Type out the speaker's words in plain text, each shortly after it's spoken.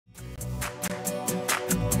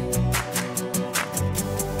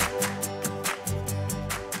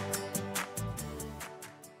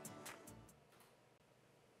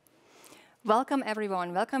Welcome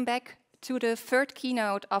everyone, welcome back to the third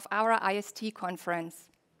keynote of our IST conference.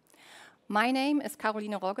 My name is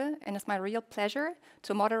Caroline Rogge and it's my real pleasure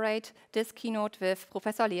to moderate this keynote with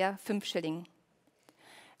Professor Lea Fuenfschilling.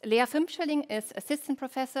 Lea Fuenfschilling is assistant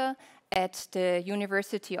professor at the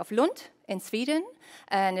University of Lund in Sweden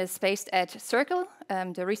and is based at Circle,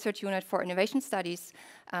 the research unit for innovation studies.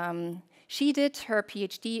 She did her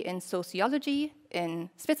PhD in sociology in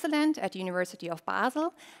Switzerland at the University of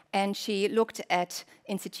Basel, and she looked at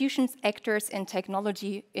institutions, actors, and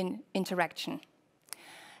technology in interaction.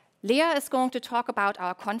 Lea is going to talk about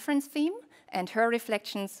our conference theme and her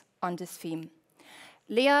reflections on this theme.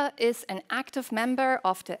 Lea is an active member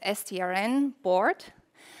of the STRN board,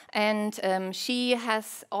 and she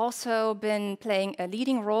has also been playing a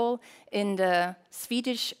leading role in the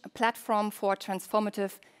Swedish platform for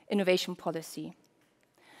transformative innovation policy.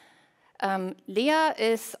 Lea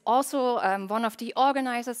is also one of the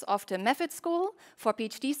organizers of the Method School for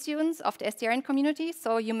PhD students of the STRN community,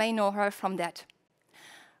 so you may know her from that.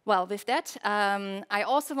 Well, with that, I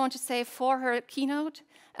also want to say for her keynote,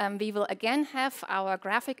 we will again have our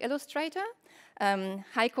graphic illustrator,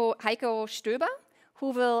 Heiko Stöber, who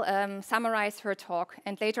will summarize her talk,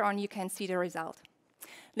 and later on you can see the result.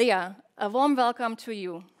 Lea, a warm welcome to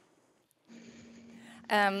you.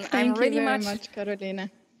 Thank you very much,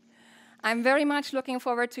 Carolina. I'm very much looking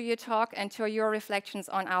forward to your talk and to your reflections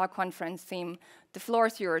on our conference theme. The floor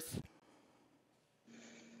is yours.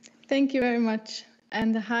 Thank you very much.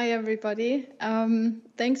 And hi, everybody.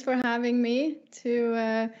 Thanks for having me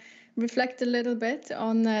to reflect a little bit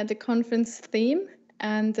on the conference theme.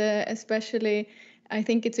 And especially, I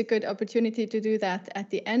think it's a good opportunity to do that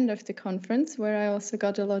at the end of the conference, where I also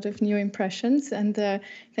got a lot of new impressions. And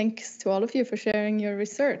thanks to all of you for sharing your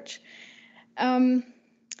research.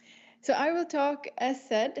 So I will talk, as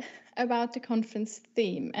said, about the conference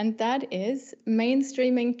theme, and that is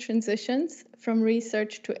mainstreaming transitions from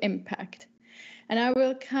research to impact. And I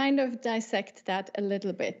will kind of dissect that a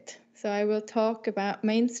little bit. So I will talk about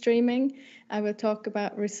mainstreaming, I will talk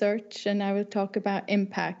about research, and I will talk about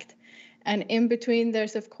impact. And in between,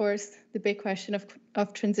 there's, of course, the big question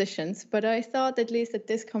of transitions. But I thought, at least at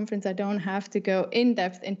this conference, I don't have to go in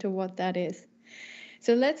depth into what that is.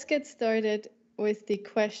 So let's get started with the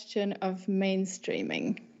question of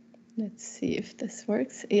mainstreaming. Let's see if this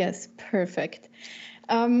works. Yes, perfect.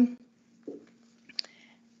 As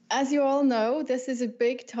you all know, this is a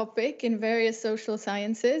big topic in various social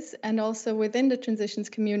sciences, and also within the transitions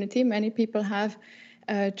community, many people have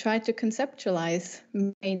tried to conceptualize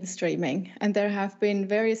mainstreaming. And there have been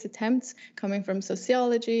various attempts coming from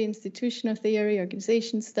sociology, institutional theory,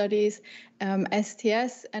 organization studies,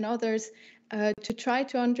 STS, and others to try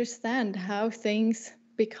to understand how things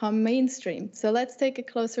become mainstream. So let's take a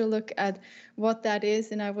closer look at what that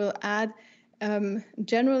is, and I will add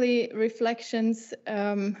generally reflections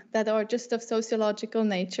that are just of sociological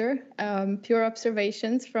nature, pure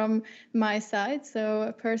observations from my side,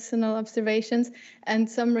 so personal observations, and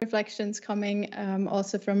some reflections coming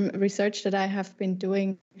also from research that I have been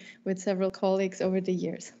doing with several colleagues over the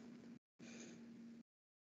years.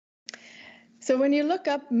 So when you look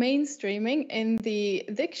up mainstreaming in the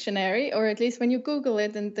dictionary, or at least when you Google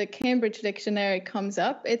it and the Cambridge dictionary comes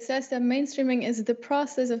up, it says that mainstreaming is the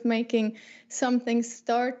process of making something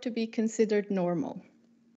start to be considered normal.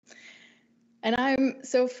 And I'm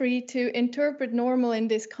so free to interpret normal in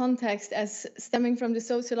this context as stemming from the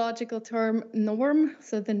sociological term norm,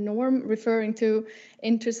 so the norm referring to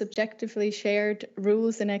intersubjectively shared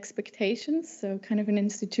rules and expectations, so kind of an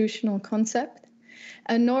institutional concept.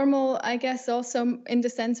 A normal, I guess, also in the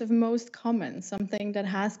sense of most common, something that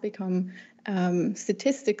has become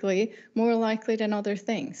statistically more likely than other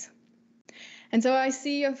things. And so I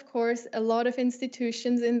see, of course, a lot of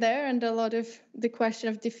institutions in there and a lot of the question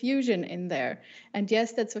of diffusion in there. And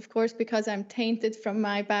yes, that's, of course, because I'm tainted from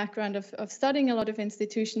my background of studying a lot of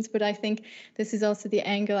institutions, but I think this is also the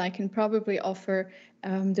angle I can probably offer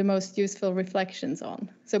the most useful reflections on.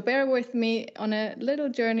 So bear with me on a little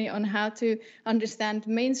journey on how to understand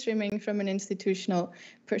mainstreaming from an institutional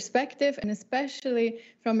perspective, and especially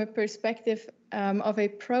from a perspective of a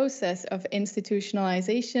process of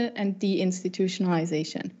institutionalization and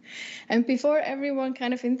deinstitutionalization. And before everyone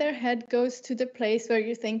kind of in their head goes to the place where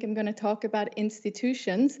you think I'm going to talk about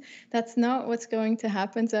institutions, that's not what's going to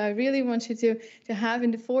happen. So I really want you to have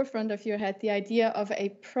in the forefront of your head the idea of a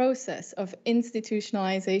process of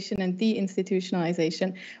institutionalization and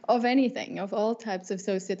deinstitutionalization of anything, of all types of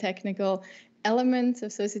socio-technical elements,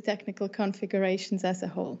 of socio-technical configurations as a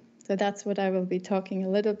whole. So that's what I will be talking a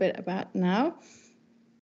little bit about now.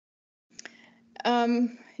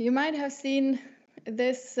 You might have seen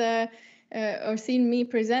this or seen me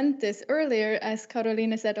present this earlier, as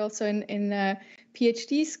Carolina said, also in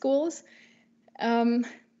PhD schools.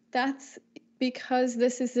 That's because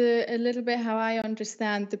this is a little bit how I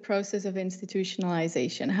understand the process of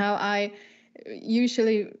institutionalization, how I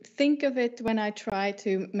usually think of it when I try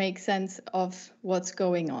to make sense of what's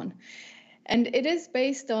going on. And it is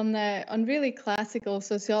based on really classical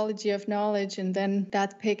sociology of knowledge, and then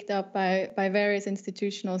that picked up by various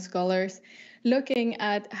institutional scholars, looking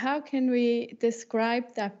at how can we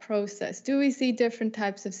describe that process? Do we see different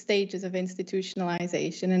types of stages of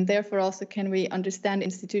institutionalization? And therefore also can we understand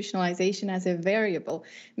institutionalization as a variable,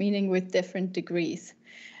 meaning with different degrees?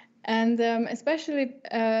 And especially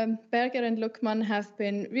Berger and Luckmann have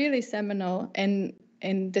been really seminal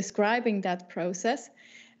in describing that process,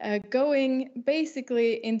 going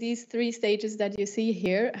basically in these three stages that you see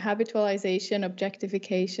here: habitualization,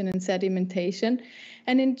 objectification, and sedimentation.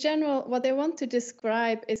 And in general, what they want to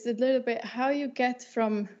describe is a little bit how you get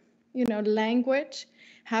from, language,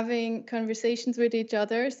 having conversations with each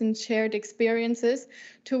other and shared experiences,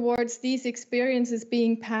 towards these experiences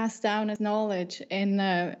being passed down as knowledge in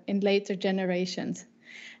later generations.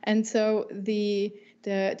 And so the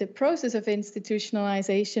process of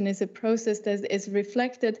institutionalization is a process that is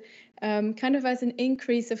reflected kind of as an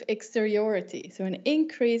increase of exteriority. So an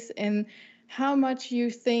increase in how much you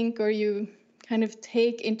think or you kind of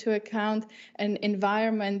take into account an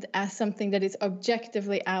environment as something that is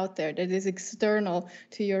objectively out there, that is external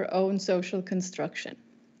to your own social construction.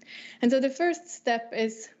 And so the first step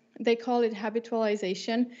is, they call it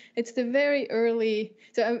habitualization. It's the very early,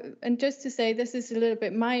 and just to say, this is a little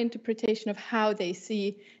bit my interpretation of how they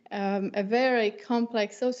see a very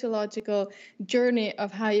complex sociological journey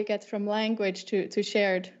of how you get from language to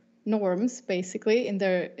shared norms, basically, in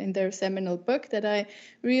their seminal book that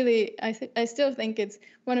I still think it's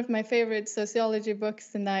one of my favorite sociology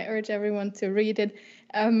books, and I urge everyone to read it.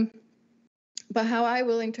 But how I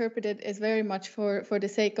will interpret it is very much for the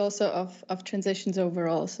sake also of transitions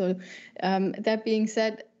overall. So that being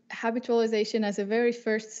said, habitualization as a very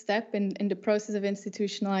first step in the process of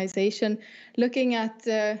institutionalization, looking at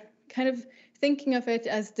kind of thinking of it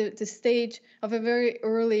as the stage of a very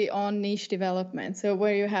early on niche development. So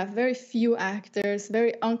where you have very few actors,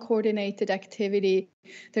 very uncoordinated activity,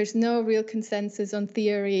 there's no real consensus on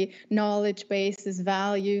theory, knowledge bases,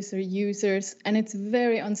 values, or users, and it's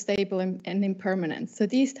very unstable and impermanent. So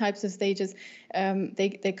these types of stages,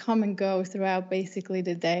 they come and go throughout basically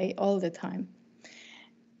the day, all the time.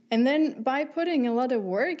 And then by putting a lot of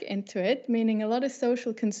work into it, meaning a lot of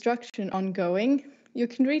social construction ongoing, you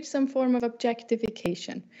can reach some form of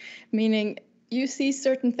objectification, meaning you see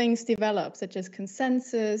certain things develop, such as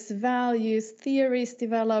consensus, values, theories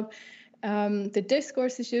develop. The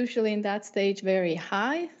discourse is usually in that stage very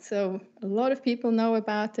high, so a lot of people know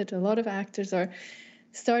about it, a lot of actors are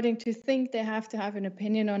starting to think they have to have an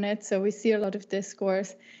opinion on it, so we see a lot of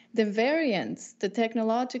discourse. The variance, the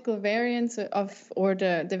technological variance or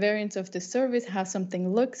the variance of the service, how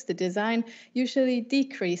something looks, the design, usually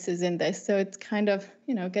decreases in this. So it's kind of,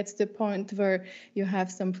 gets to the point where you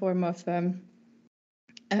have some form of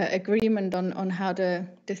agreement on how the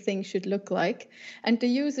thing should look like, and the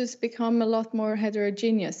users become a lot more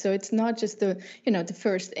heterogeneous. So it's not just the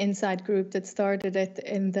first inside group that started it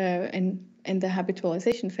in the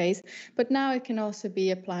habitualization phase, but now it can also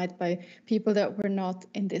be applied by people that were not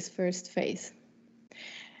in this first phase.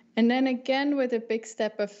 And then again, with a big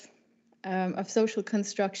step of social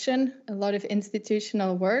construction, a lot of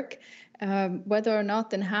institutional work. Whether or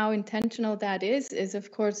not and how intentional that is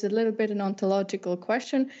of course a little bit an ontological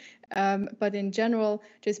question, but in general,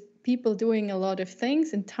 just people doing a lot of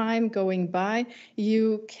things and time going by,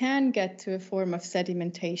 you can get to a form of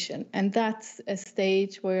sedimentation. And that's a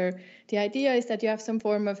stage where the idea is that you have some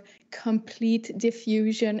form of complete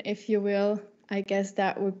diffusion, if you will. I guess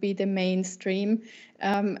that would be the mainstream.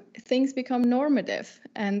 Things become normative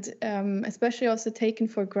and especially also taken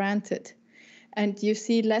for granted. And you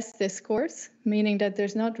see less discourse, meaning that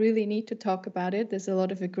there's not really need to talk about it. There's a lot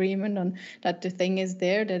of agreement on that the thing is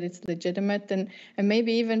there, that it's legitimate, and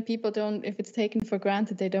maybe even people don't, if it's taken for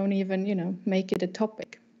granted, they don't even, make it a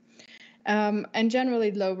topic. And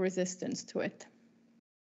generally low resistance to it.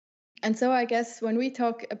 And so I guess when we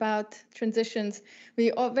talk about transitions,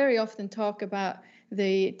 we very often talk about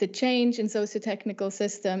the change in socio-technical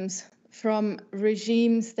systems from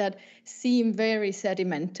regimes that seem very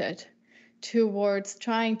sedimented towards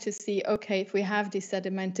trying to see, okay, if we have these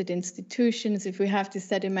sedimented institutions, if we have these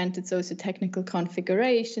sedimented socio-technical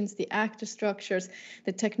configurations, the actor structures,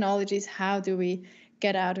 the technologies, how do we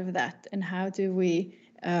get out of that? And how do we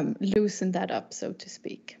loosen that up, so to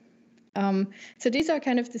speak? So these are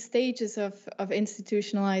kind of the stages of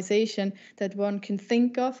institutionalization that one can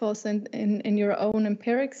think of also in your own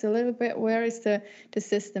empirics a little bit. Where is the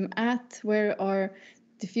system at? Where are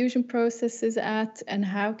diffusion processes at? And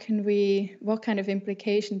how can we, what kind of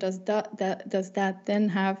implication does that then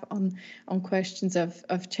have on questions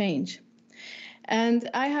of change? And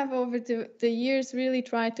I have over the years really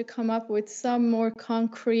tried to come up with some more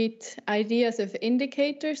concrete ideas of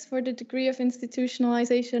indicators for the degree of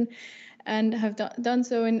institutionalization, and have done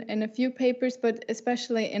so in a few papers, but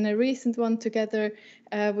especially in a recent one together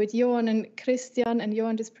with Johan and Christian. And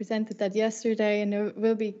Johan just presented that yesterday, and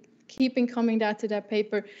we'll be keeping coming back to that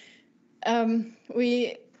paper.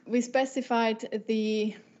 We specified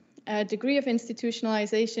the degree of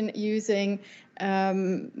institutionalization using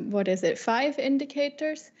 5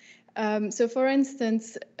 indicators. So for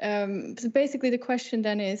instance, so basically the question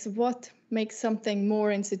then is, what makes something more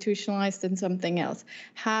institutionalized than something else?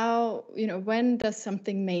 How, when does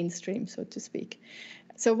something mainstream, so to speak?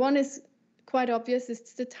 So one is quite obvious,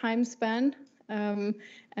 it's the time span.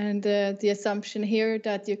 And the assumption here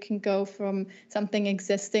that you can go from something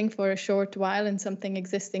existing for a short while and something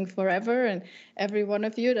existing forever. And every one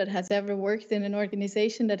of you that has ever worked in an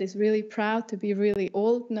organization that is really proud to be really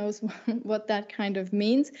old knows what that kind of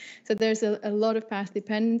means. So there's a lot of path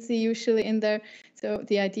dependency usually in there. So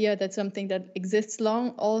the idea that something that exists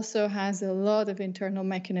long also has a lot of internal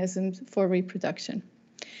mechanisms for reproduction.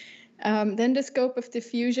 Then the scope of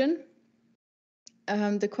diffusion.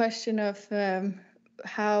 The question of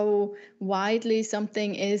how widely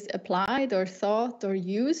something is applied or thought or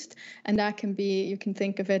used, and that can be, you can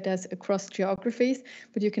think of it as across geographies,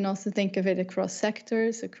 but you can also think of it across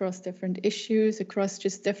sectors, across different issues, across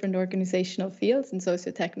just different organizational fields and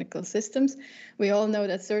socio-technical systems. We all know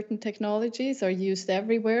that certain technologies are used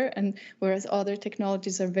everywhere, and whereas other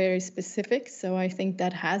technologies are very specific. So I think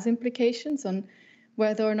that has implications on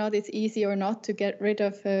whether or not it's easy or not to get rid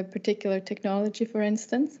of a particular technology, for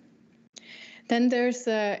instance. Then there's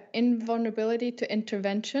invulnerability to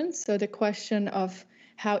intervention. So the question of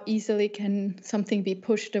how easily can something be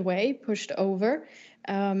pushed away, pushed over,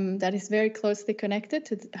 that is very closely connected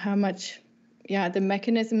to how much, the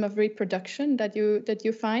mechanism of reproduction that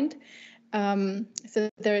you find. So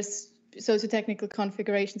there's socio-technical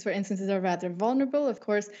configurations, for instance, are rather vulnerable. Of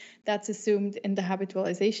course, that's assumed in the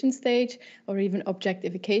habitualization stage or even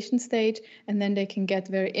objectification stage, and then they can get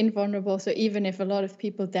very invulnerable. So even if a lot of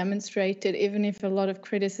people demonstrate it, even if a lot of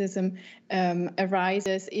criticism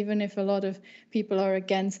arises, even if a lot of people are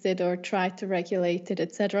against it or try to regulate it,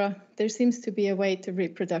 etc., there seems to be a way to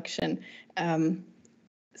reproduction.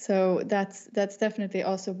 So that's definitely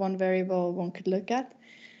also one variable one could look at.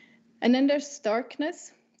 And then there's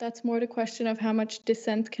starkness. That's more the question of how much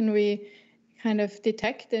dissent can we kind of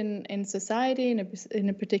detect in society, in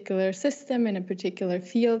a particular system, in a particular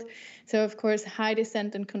field. So of course, high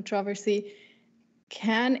dissent and controversy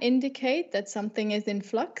can indicate that something is in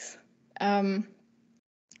flux.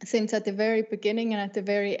 Since at the very beginning and at the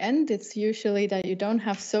very end, it's usually that you don't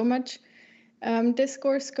have so much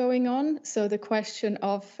discourse going on. So the question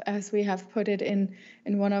of, as we have put it in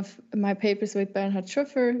one of my papers with Bernhard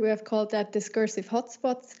Schuffer, we have called that discursive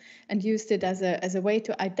hotspots and used it as a way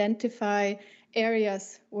to identify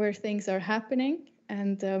areas where things are happening.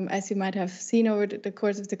 And as you might have seen over the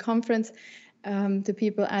course of the conference, the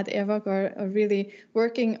people at EVOC are really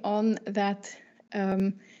working on that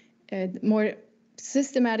more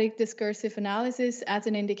systematic discursive analysis as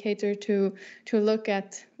an indicator to look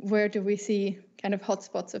at where do we see kind of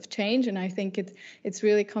hotspots of change. And I think it's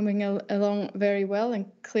really coming along very well and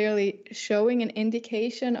clearly showing an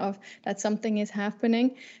indication of that something is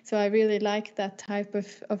happening. So I really like that type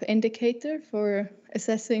of indicator for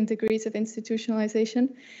assessing degrees of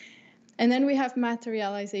institutionalization. And then we have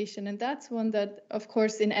materialization, and that's one that, of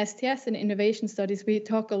course, in STS and innovation studies, we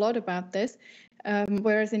talk a lot about this.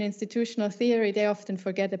 Whereas in institutional theory, they often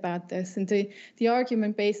forget about this. And the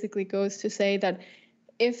argument basically goes to say that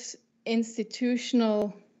if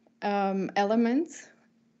institutional elements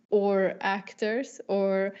or actors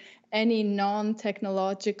or any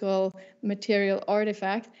non-technological material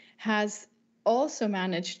artifact has also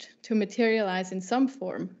managed to materialize in some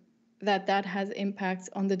form, that has impacts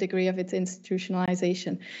on the degree of its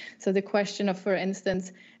institutionalization. So the question of, for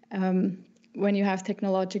instance, when you have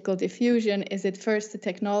technological diffusion, is it first the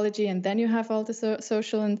technology and then you have all the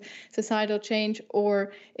social and societal change,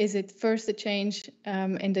 or is it first the change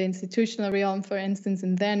in the institutional realm, for instance,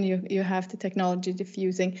 and then you have the technology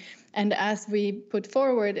diffusing? And as we put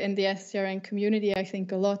forward in the STRN community, I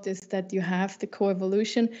think a lot is that you have the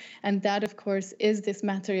co-evolution, and that, of course, is this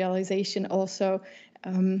materialization also,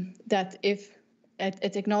 that if a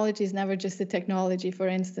technology is never just a technology, for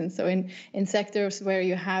instance. So in sectors where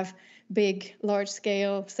you have big,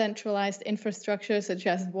 large-scale centralized infrastructure, such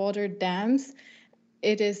as water dams,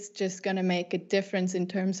 it is just going to make a difference in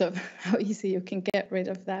terms of how easy you can get rid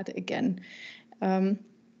of that again.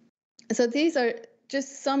 So these are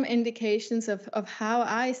just some indications of how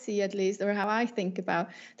I see, at least, or how I think about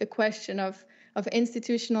the question of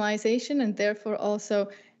institutionalization, and therefore also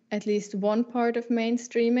at least one part of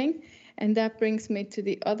mainstreaming. And that brings me to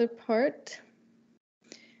the other part.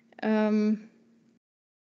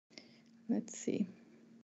 Let's see.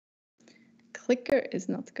 Clicker is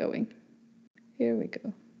not going. Here we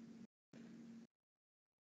go.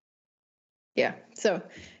 Yeah, so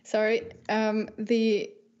sorry. An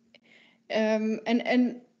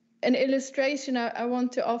illustration I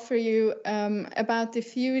want to offer you about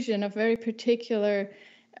diffusion of very particular,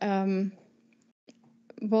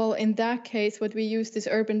 well, in that case, what we used is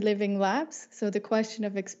urban living labs. So the question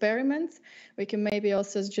of experiments, we can maybe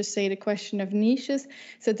also just say the question of niches.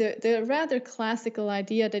 So the rather classical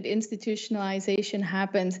idea that institutionalization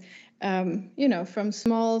happens, you know, from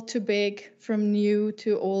small to big, from new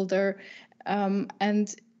to older.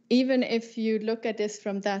 And even if you look at this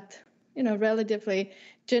from that, you know, relatively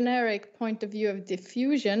generic point of view of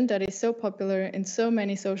diffusion that is so popular in so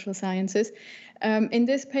many social sciences, in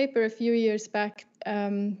this paper a few years back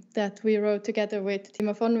that we wrote together with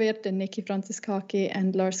Timo von Wirth and Nikki Franziskaki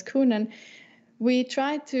and Lars Kuhnen, we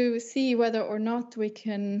tried to see whether or not we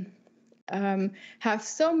can have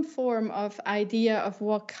some form of idea of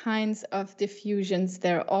what kinds of diffusions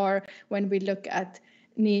there are when we look at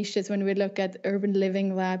niches, when we look at urban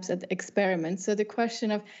living labs, at experiments. So the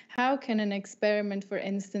question of how can an experiment, for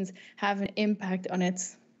instance, have an impact on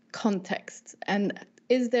its context? And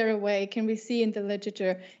is there a way, can we see in the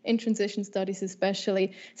literature, in transition studies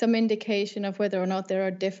especially, some indication of whether or not there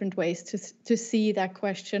are different ways to see that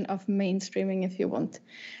question of mainstreaming, if you want?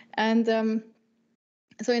 And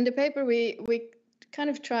so in the paper, we kind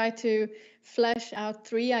of try to flesh out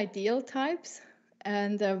 3 ideal types.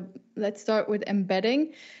 And let's start with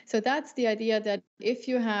embedding. So that's the idea that if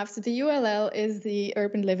you have, so the ULL is the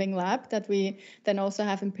urban living lab that we then also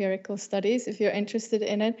have empirical studies if you're interested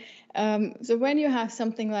in it. So when you have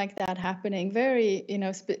something like that happening, very, you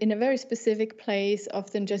know, in a very specific place,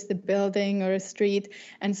 often just a building or a street,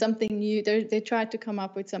 and something new, they try to come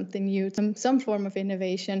up with something new, some form of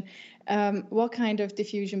innovation. What kind of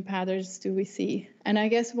diffusion patterns do we see? And I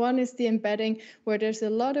guess one is the embedding, where there's a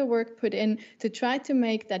lot of work put in to try to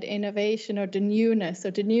make that innovation or the newness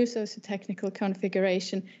or the new socio-technical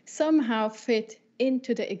configuration somehow fit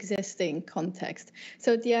into the existing context.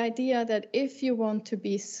 So the idea that if you want to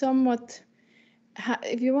be somewhat,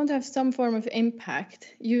 if you want to have some form of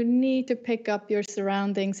impact, you need to pick up your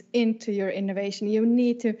surroundings into your innovation. You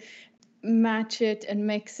need to match it and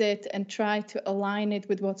mix it and try to align it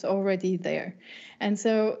with what's already there. And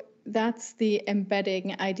so that's the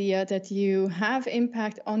embedding idea, that you have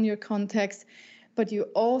impact on your context, but you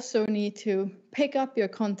also need to pick up your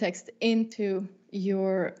context into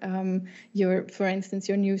your for instance,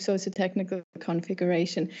 your new socio-technical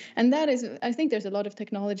configuration. And that is, I think there's a lot of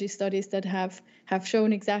technology studies that have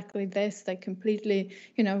shown exactly this, like completely,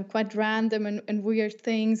 you know, quite random and weird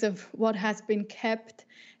things of what has been kept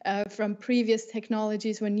from previous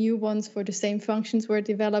technologies when new ones for the same functions were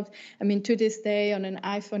developed. I mean, to this day on an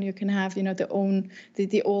iPhone, you can have, you know, the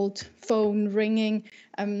old phone ringing.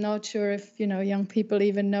 I'm not sure if, you know, young people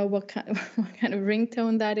even know what kind of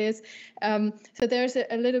ringtone that is. So there's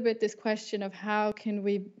a little bit this question of how can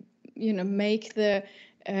we, you know, make the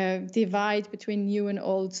divide between new and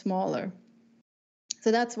old smaller. So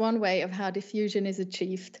that's one way of how diffusion is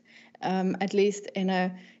achieved, at least in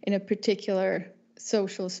a particular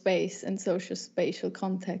social space and social spatial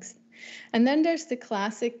context. And then there's the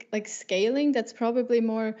classic like scaling that's probably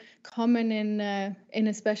more common in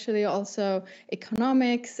especially also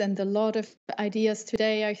economics, and a lot of ideas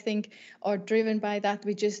today I think are driven by that.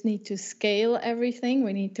 We just need to scale everything.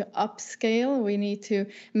 We need to upscale. We need to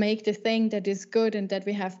make the thing that is good and that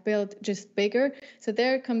we have built just bigger. So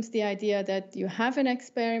there comes the idea that you have an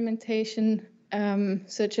experimentation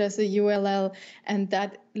such as a ULL, and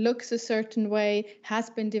that looks a certain way, has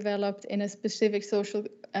been developed in a specific social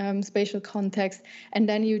spatial context, and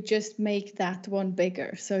then you just make that one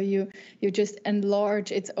bigger. So you just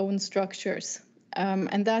enlarge its own structures.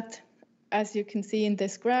 And that, as you can see in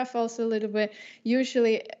this graph also a little bit,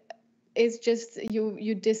 usually is just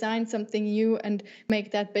you design something new and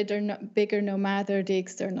make that bigger no matter the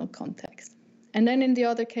external context. And then in the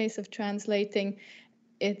other case of translating,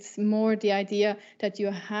 It's more the idea that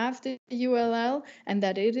you have the ULL and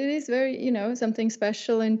that it is very, something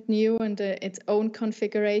special and new and its own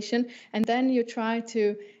configuration. And then you try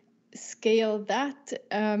to scale that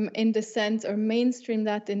in the sense, or mainstream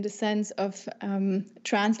that in the sense of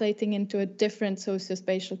translating into a different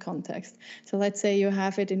socio-spatial context. So let's say you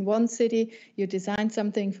have it in one city, you design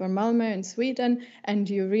something for Malmö in Sweden, and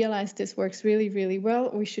you realize this works really, really well.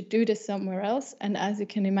 We should do this somewhere else. And as you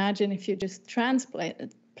can imagine, if you just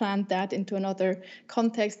plant that into another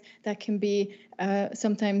context, that can be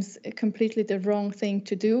sometimes completely the wrong thing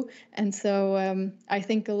to do. And so I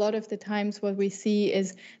think a lot of the times what we see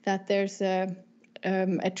is that there's a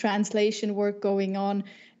translation work going on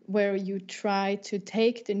where you try to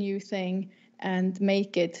take the new thing and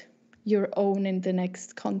make it your own in the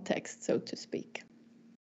next context, so to speak.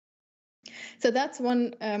 So that's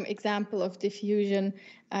one example of diffusion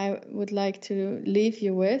I would like to leave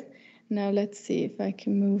you with. Now let's see if I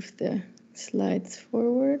can move the slides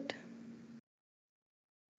forward.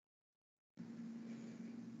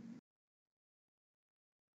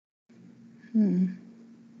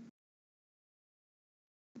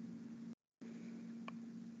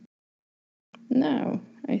 Now,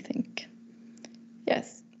 I think,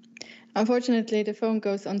 yes. Unfortunately, the phone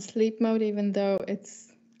goes on sleep mode, even though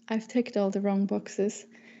I've ticked all the wrong boxes.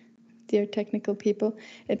 Dear technical people,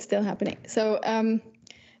 it's still happening. So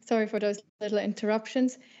sorry for those little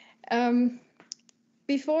interruptions.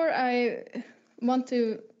 Before I want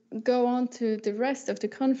to go on to the rest of the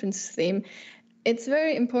conference theme, it's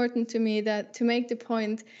very important to me to make the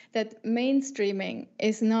point that mainstreaming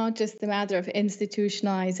is not just a matter of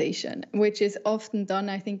institutionalization, which is often done,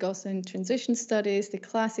 I think, also in transition studies, the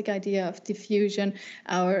classic idea of diffusion,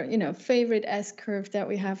 our favorite S-curve that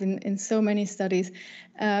we have in so many studies.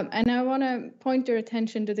 And I want to point your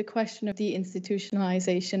attention to the question of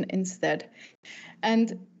deinstitutionalization instead.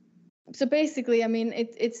 And so basically, I mean,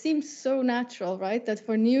 it seems so natural, right, that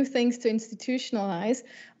for new things to institutionalize,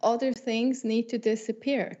 other things need to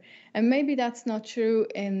disappear. And maybe that's not true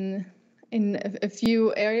in a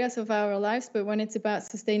few areas of our lives, but when it's about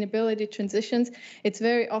sustainability transitions, it's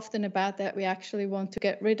very often about that we actually want to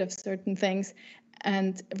get rid of certain things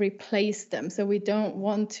and replace them. So we don't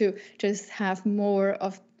want to just have more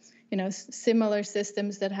of similar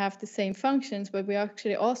systems that have the same functions, but we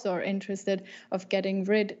actually also are interested of getting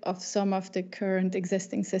rid of some of the current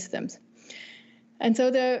existing systems. And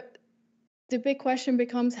so the big question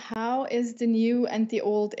becomes, how is the new and the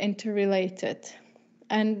old interrelated?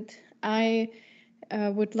 And I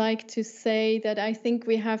would like to say that I think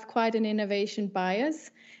we have quite an innovation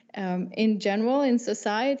bias in general in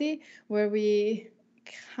society, where we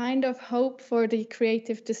kind of hope for the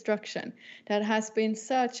creative destruction. That has been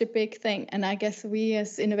such a big thing, and I guess we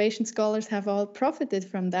as innovation scholars have all profited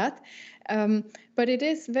from that. But it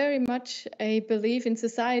is very much a belief in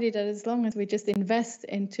society that as long as we just invest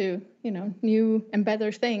into new and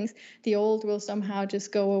better things, the old will somehow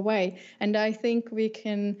just go away. And I think we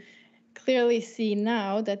can clearly see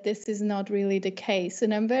now that this is not really the case.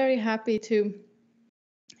 And I'm very happy to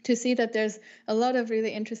see that there's a lot of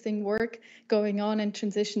really interesting work going on in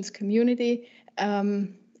transitions community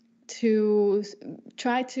to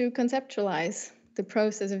try to conceptualize the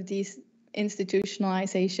process of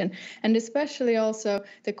deinstitutionalization, and especially also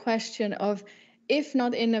the question of, if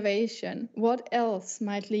not innovation, what else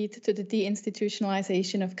might lead to the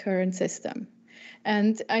deinstitutionalization of current system?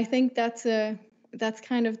 And I think that's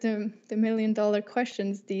kind of the million-dollar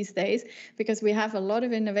questions these days, because we have a lot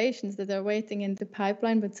of innovations that are waiting in the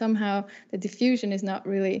pipeline, but somehow the diffusion is not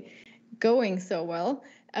really going so well.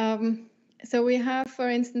 So we have, for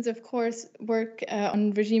instance, of course, work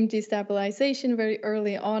on regime destabilization very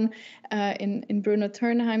early on in Bruno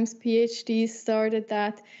Turnheim's PhD started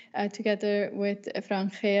that together with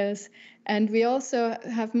Fraunhofer. And we also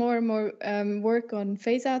have more and more work on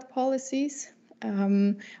phase-out policies,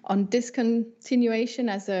 on discontinuation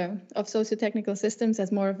of socio-technical systems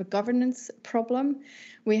as more of a governance problem.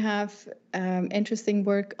 We have interesting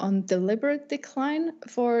work on deliberate decline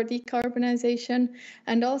for decarbonization,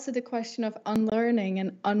 and also the question of unlearning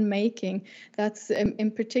and unmaking. That's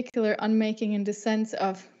in particular unmaking in the sense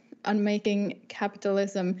of unmaking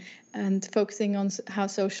capitalism and focusing on how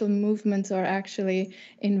social movements are actually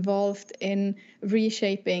involved in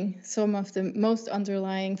reshaping some of the most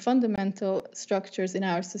underlying fundamental structures in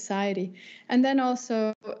our society. And then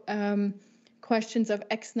also questions of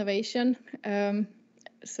exnovation.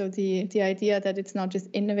 So the idea that it's not just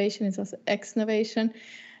innovation, it's also exnovation.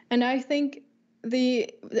 And I think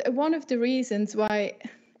one of the reasons why,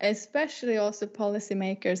 especially also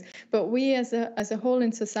policymakers, but we as a whole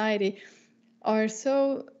in society, are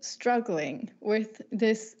so struggling with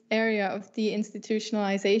this area of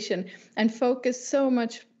deinstitutionalization and focus so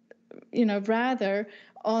much, rather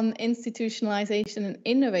on institutionalization and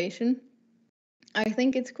innovation, I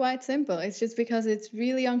think it's quite simple. It's just because it's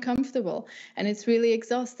really uncomfortable and it's really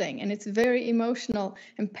exhausting and it's very emotional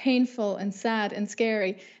and painful and sad and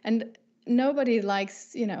scary. And nobody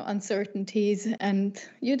likes, uncertainties, and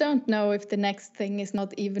you don't know if the next thing is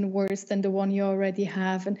not even worse than the one you already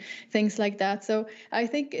have and things like that. So I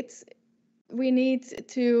think we need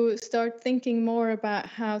to start thinking more about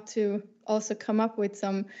how to also come up with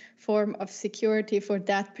some form of security for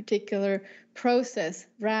that particular process,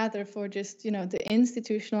 rather for just, the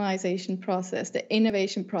institutionalization process, the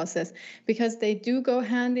innovation process, because they do go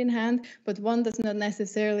hand in hand, but one does not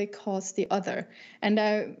necessarily cause the other. And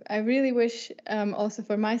I really wish also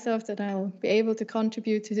for myself that I'll be able to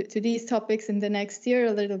contribute to these topics in the next year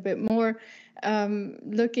a little bit more,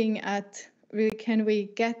 looking at really, can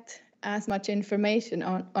we get as much information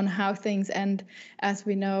on how things end as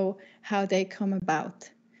we know how they come about.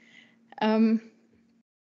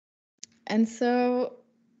 And so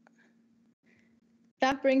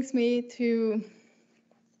that brings me to,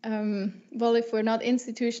 well, if we're not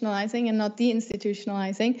institutionalizing and not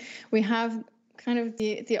deinstitutionalizing, we have kind of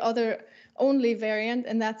the other only variant,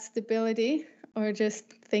 and that's stability, or just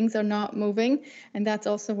things are not moving. And that's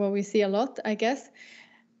also what we see a lot, I guess.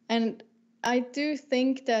 And I do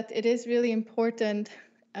think that it is really important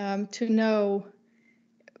to know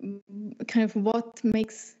kind of what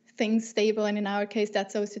makes things stable, and in our case,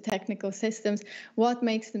 that's socio-technical systems. What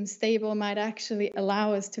makes them stable might actually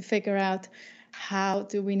allow us to figure out how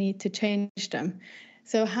do we need to change them.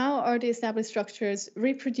 So how are the established structures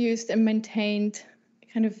reproduced and maintained,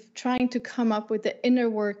 kind of trying to come up with the inner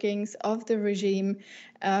workings of the regime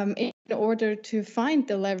in order to find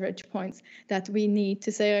the leverage points that we need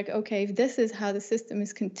to say, like, okay, if this is how the system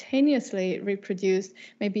is continuously reproduced,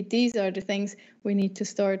 maybe these are the things we need to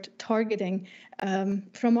start targeting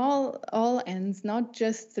from all ends, not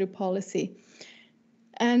just through policy.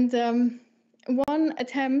 And one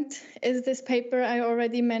attempt is this paper I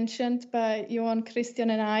already mentioned by Johan, Christian,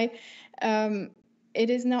 and I. It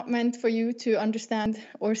is not meant for you to understand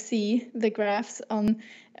or see the graphs on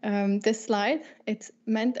this slide. It's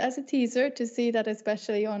meant as a teaser to see that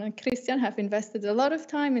especially Johan and Christian have invested a lot of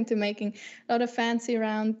time into making a lot of fancy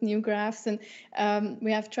round new graphs, and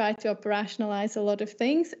we have tried to operationalize a lot of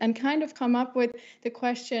things and kind of come up with the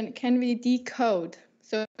question, can we decode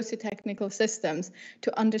socio-technical systems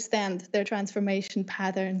to understand their transformation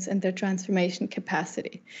patterns and their transformation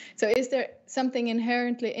capacity? So is there something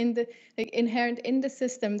inherent in the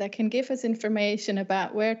system that can give us information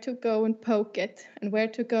about where to go and poke it, and where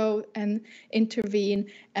to go and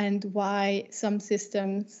intervene, and why some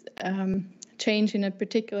systems change in a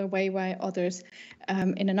particular way, why others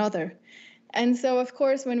in another? And so, of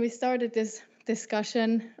course, when we started this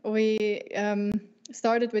discussion, we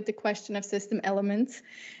started with the question of system elements.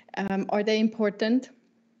 Are they important?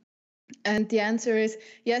 And the answer is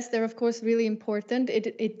yes, they're of course really important.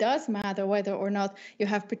 It does matter whether or not you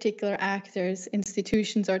have particular actors,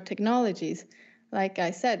 institutions, or technologies. Like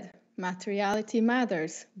I said, materiality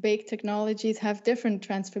matters. Big technologies have different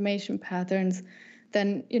transformation patterns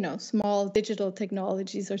than, small digital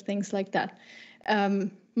technologies or things like that.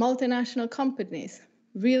 Multinational companies,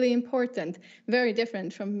 really important, very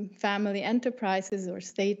different from family enterprises or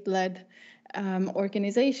state-led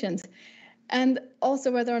organizations. And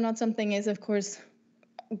also whether or not something is, of course,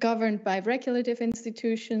 governed by regulative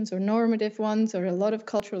institutions or normative ones or a lot of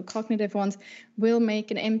cultural cognitive ones will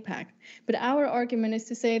make an impact. But our argument is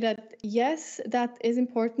to say that, yes, that is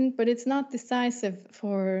important, but it's not decisive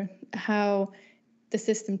for how the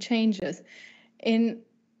system changes.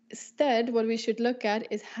 Instead, what we should look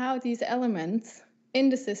at is how these elements in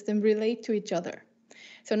the system relate to each other.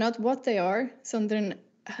 So not what they are,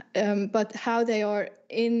 but how they are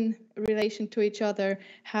in relation to each other.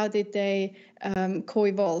 How did they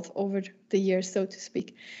co-evolve over the years, so to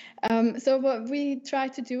speak? So what we try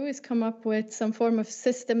to do is come up with some form of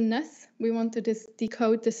systemness. We want to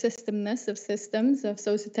decode the systemness of systems, of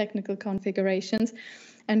socio-technical configurations.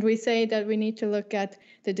 And we say that we need to look at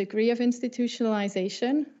the degree of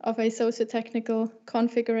institutionalization of a socio-technical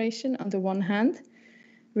configuration on the one hand,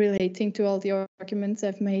 relating to all the arguments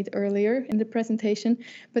I've made earlier in the presentation.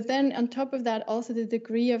 But then on top of that, also the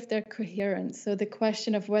degree of their coherence. So the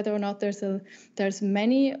question of whether or not there's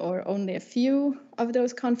many or only a few of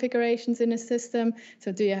those configurations in a system.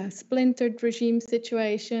 So do you have splintered regime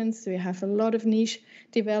situations? Do you have a lot of niche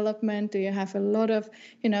development? Do you have a lot of,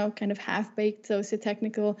 kind of half-baked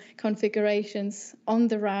socio-technical configurations on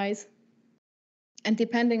the rise? And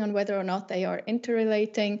depending on whether or not they are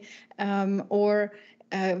interrelating or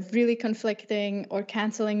really conflicting or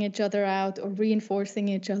canceling each other out or reinforcing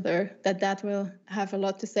each other, that will have a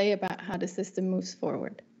lot to say about how the system moves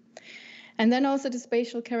forward. And then also the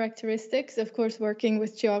spatial characteristics, of course, working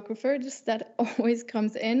with geographers, that always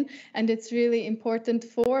comes in. And it's really important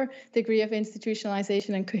for degree of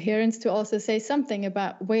institutionalization and coherence to also say something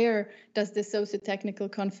about where does the socio-technical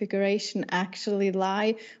configuration actually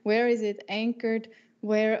lie? Where is it anchored?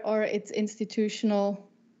 Where are its institutional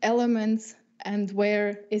elements? And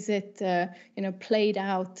where is it played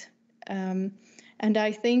out? And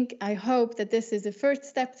I hope that this is the first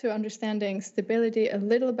step to understanding stability a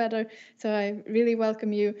little better. So I really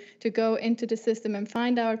welcome you to go into the system and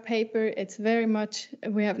find our paper. It's very much,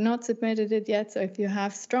 we have not submitted it yet. So if you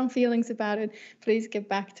have strong feelings about it, please get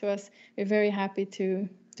back to us. We're very happy to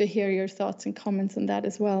hear your thoughts and comments on that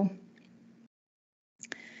as well.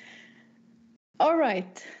 All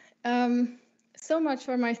right. So much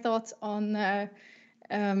for my thoughts on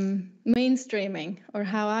mainstreaming, or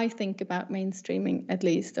how I think about mainstreaming, at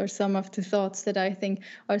least, or some of the thoughts that I think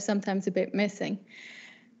are sometimes a bit missing.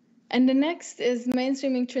 And the next is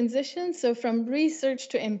mainstreaming transition, so from research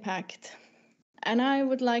to impact. And I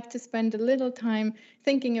would like to spend a little time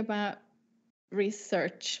thinking about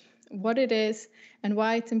research, what it is, and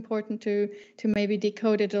why it's important to maybe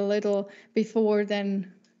decode it a little before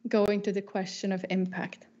then going to the question of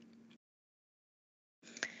impact.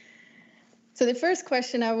 So the first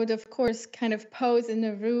question I would, of course, kind of pose in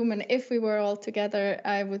the room, and if we were all together,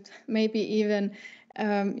 I would maybe even,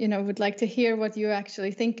 would like to hear what you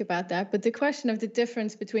actually think about that. But the question of the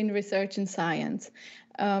difference between research and science,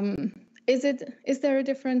 is there a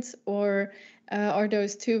difference, or are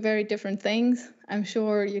those two very different things? I'm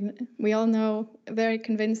sure we all know very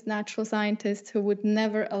convinced natural scientists who would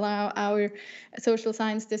never allow our social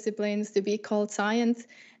science disciplines to be called science.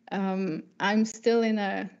 I'm still in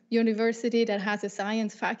a university that has a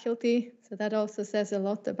science faculty, so that also says a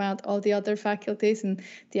lot about all the other faculties and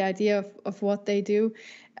the idea of what they do.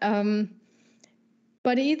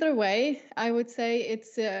 But either way, I would say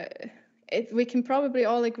we can probably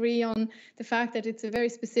all agree on the fact that it's a very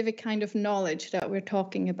specific kind of knowledge that we're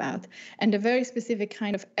talking about, and a very specific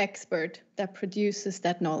kind of expert that produces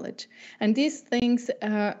that knowledge. And these things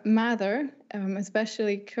matter,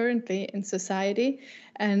 especially currently in society.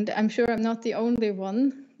 And I'm sure I'm not the only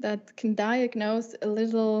one that can diagnose a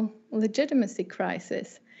little legitimacy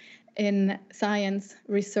crisis in science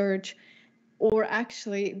research, or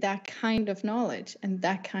actually that kind of knowledge and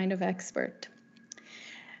that kind of expert.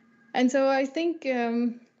 And so I think,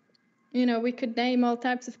 we could name all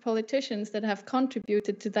types of politicians that have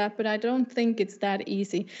contributed to that, but I don't think it's that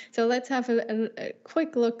easy. So let's have a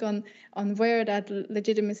quick look on where that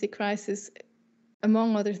legitimacy crisis,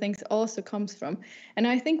 among other things, also comes from. And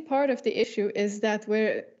I think part of the issue is that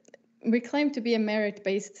we claim to be a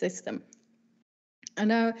merit-based system.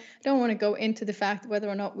 And I don't want to go into the fact whether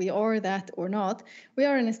or not we are that or not. We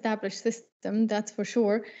are an established system, that's for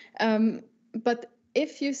sure. But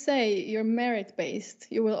if you say you're merit-based,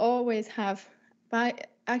 you will always have, by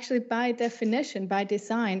definition, by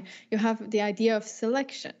design, you have the idea of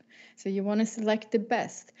selection. So you want to select the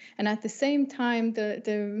best. And at the same time,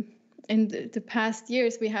 in the past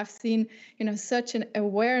years, we have seen, such an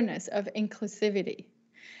awareness of inclusivity.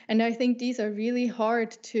 And I think these are really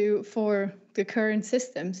hard for the current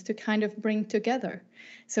systems to kind of bring together.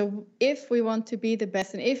 So if we want to be the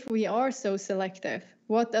best, and if we are so selective,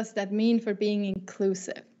 what does that mean for being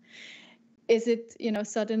inclusive? Is it,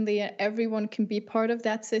 suddenly everyone can be part of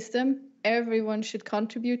that system? Everyone should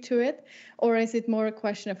contribute to it? Or is it more a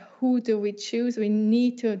question of who do we choose? We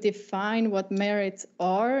need to define what merits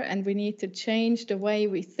are, and we need to change the way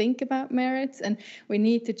we think about merits, and we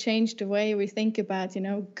need to change the way we think about,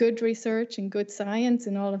 good research and good science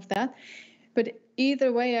and all of that. But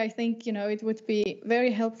either way, I think, it would be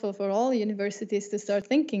very helpful for all universities to start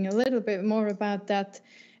thinking a little bit more about that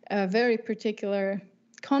very particular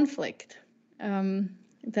conflict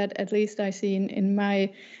that at least I see in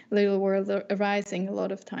my little world arising a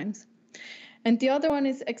lot of times. And the other one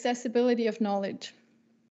is accessibility of knowledge.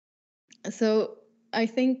 So I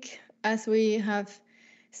think, as we have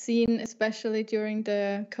seen, especially during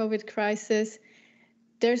the COVID crisis,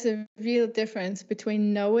 there's a real difference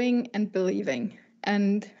between knowing and believing.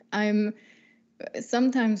 And I'm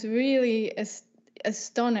sometimes really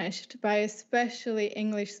astonished by especially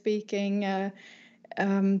English-speaking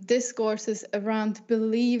discourses around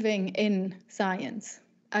believing in science.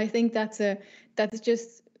 I think that's to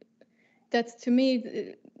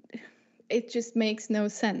me, it just makes no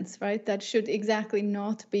sense, right? That should exactly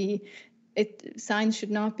not be science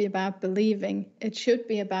should not be about believing. It should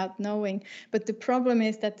be about knowing. But the problem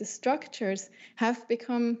is that the structures have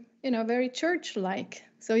become, very church-like.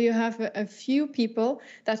 So you have a few people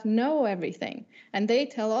that know everything, and they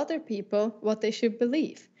tell other people what they should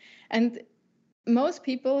believe. And most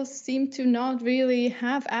people seem to not really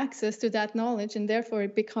have access to that knowledge, and therefore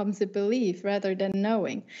it becomes a belief rather than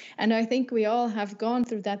knowing. And I think we all have gone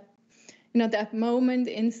through that, that moment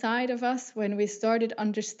inside of us when we started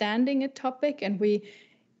understanding a topic and we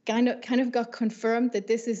kind of got confirmed that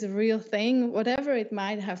this is a real thing, whatever it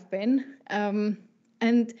might have been.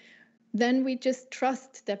 And then we just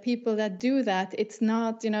trust that people that do that, it's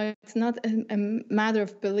not a matter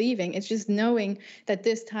of believing. It's just knowing that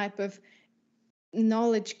this type of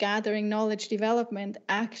knowledge gathering, knowledge development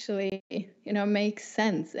actually, makes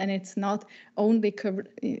sense, and it's not only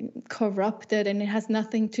corrupted, and it has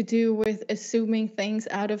nothing to do with assuming things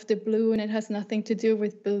out of the blue, and it has nothing to do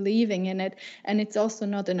with believing in it, and it's also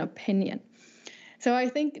not an opinion. So I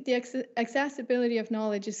think the accessibility of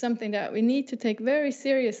knowledge is something that we need to take very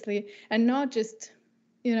seriously, and not just,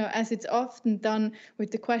 as it's often done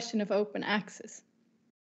with the question of open access.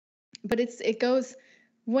 But it goes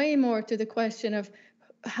way more to the question of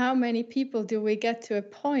how many people do we get to a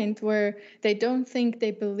point where they don't think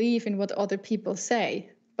they believe in what other people say,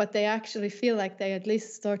 but they actually feel like they at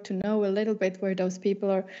least start to know a little bit where those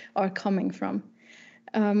people are coming from.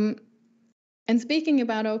 And speaking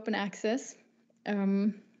about open access,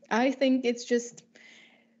 I think it's just,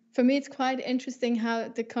 for me, it's quite interesting how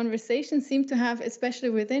the conversation seemed to have,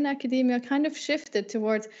 especially within academia, kind of shifted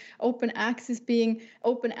towards open access being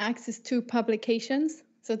open access to publications.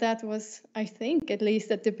 So that was, I think, at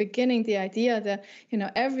least at the beginning, the idea that,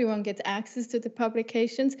 everyone gets access to the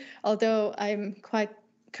publications, although I'm quite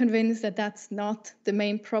convinced that that's not the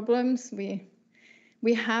main problems.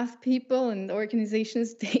 We have people and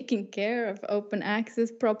organizations taking care of open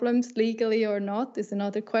access problems, legally or not, is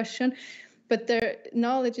another question. But their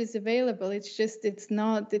knowledge is available. It's just, it's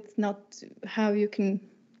not how you can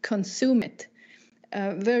consume it.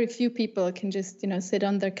 Very few people can just, sit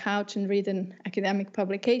on their couch and read an academic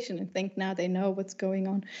publication and think now they know what's going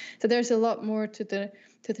on. So there's a lot more to the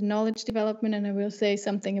knowledge development, and I will say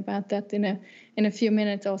something about that in a few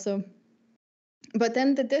minutes also. But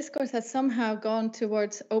then the discourse has somehow gone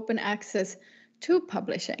towards open access to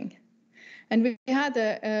publishing, and we had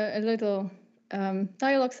a little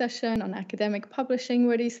dialogue session on academic publishing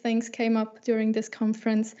where these things came up during this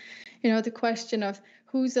conference. The question of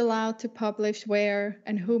who's allowed to publish where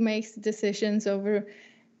and who makes the decisions over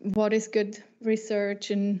what is good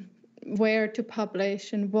research and where to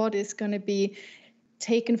publish and what is going to be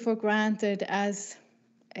taken for granted as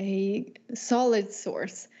a solid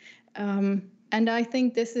source. And I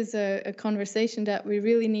think this is a conversation that we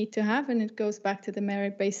really need to have, and it goes back to the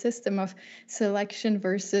merit-based system of selection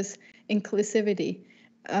versus inclusivity.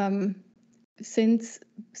 Since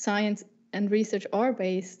science and research are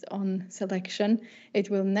based on selection, it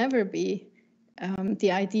will never be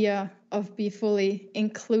the idea of be fully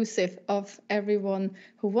inclusive of everyone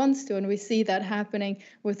who wants to. And we see that happening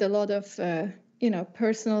with a lot of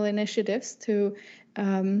personal initiatives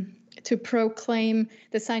to proclaim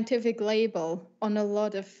the scientific label on a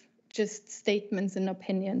lot of just statements and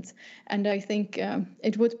opinions. And I think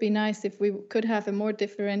it would be nice if we could have a more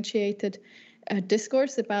differentiated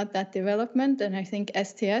discourse about that development. And I think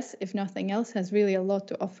STS, if nothing else, has really a lot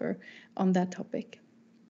to offer on that topic.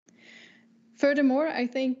 Furthermore, I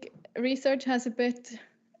think research has a bit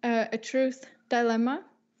a truth dilemma,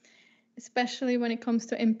 especially when it comes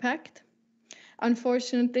to impact.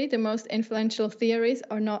 Unfortunately, the most influential theories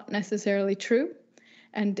are not necessarily true,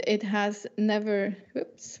 and it has never,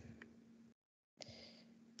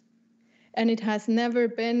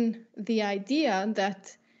 been the idea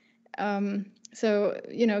that,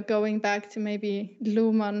 going back to maybe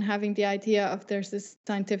Luhmann having the idea of there's this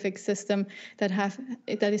scientific system that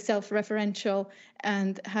is self-referential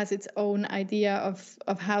and has its own idea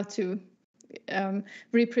of how to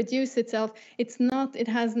reproduce itself. It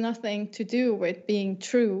has nothing to do with being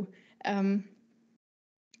true.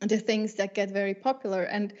 The things that get very popular.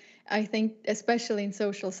 And I think, especially in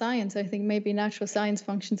social science, I think maybe natural science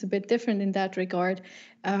functions a bit different in that regard.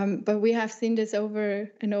 But we have seen this over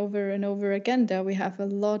and over and over again, that we have a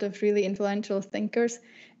lot of really influential thinkers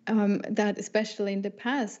that, especially in the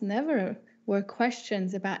past, never were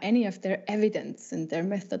questions about any of their evidence and their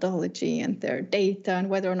methodology and their data and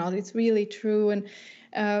whether or not it's really true.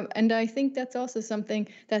 And I think that's also something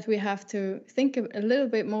that we have to think a little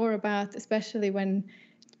bit more about, especially when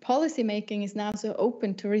policymaking is now so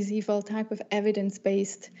open to receive all type of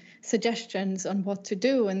evidence-based suggestions on what to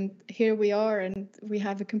do. And here we are, and we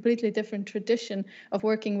have a completely different tradition of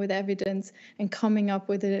working with evidence and coming up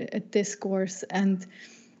with a discourse and,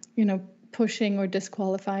 you know, pushing or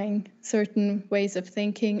disqualifying certain ways of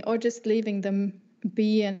thinking, or just leaving them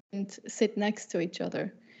be and sit next to each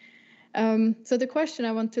other. So the question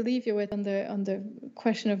I want to leave you with on the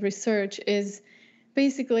question of research is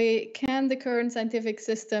basically, can the current scientific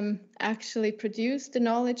system actually produce the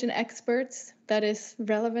knowledge and experts that is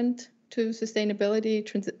relevant to sustainability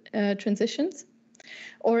transitions?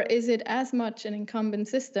 Or is it as much an incumbent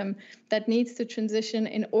system that needs to transition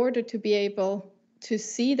in order to be able to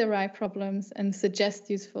see the right problems and suggest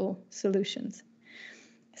useful solutions?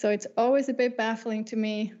 So it's always a bit baffling to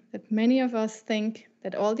me that many of us think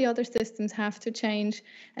that all the other systems have to change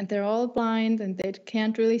and they're all blind and they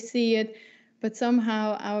can't really see it. But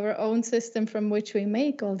somehow our own system from which we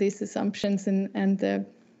make all these assumptions and the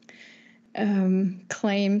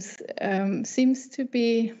claims seems to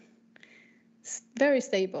be very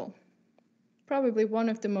stable, probably one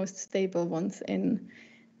of the most stable ones in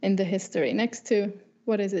the history, next to,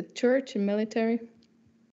 what is it, church and military?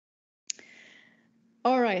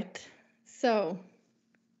 All right, so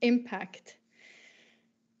impact.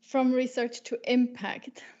 From research to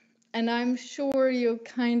impact. And I'm sure you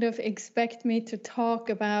kind of expect me to talk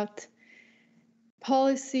about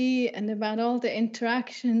policy and about all the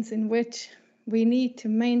interactions in which we need to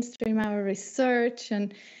mainstream our research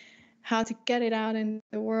and how to get it out in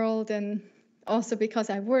the world. And also because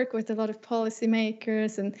I work with a lot of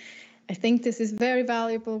policymakers, and I think this is very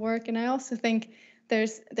valuable work. And I also think there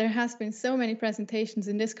has been so many presentations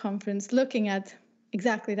in this conference looking at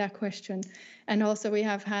exactly that question. And also we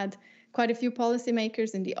have had quite a few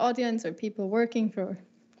policymakers in the audience, or people working for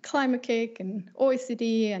Climate Kick and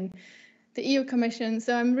OECD and the EU Commission.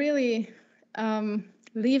 So I'm really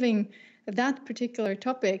leaving that particular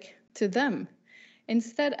topic to them.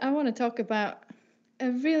 Instead, I want to talk about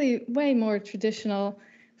a really way more traditional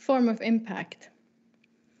form of impact,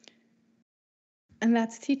 and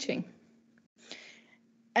that's teaching.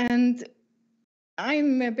 And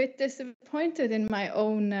I'm a bit disappointed in my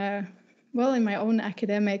own, in my own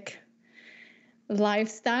academic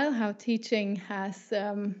lifestyle, how teaching has,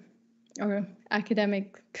 or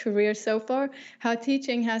academic career so far, how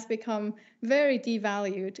teaching has become very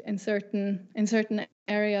devalued in certain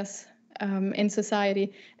areas in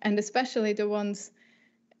society, and especially the ones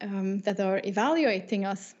that are evaluating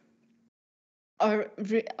us are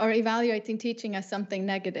evaluating teaching as something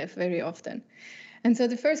negative very often. And so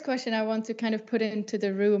the first question I want to kind of put into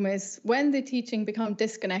the room is, when did teaching become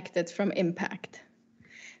disconnected from impact?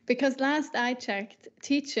 Because last I checked,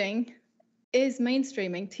 teaching is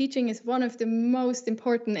mainstreaming. Teaching is one of the most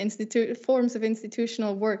important forms of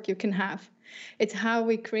institutional work you can have. It's how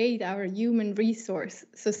we create our human resource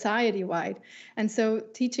society-wide. And so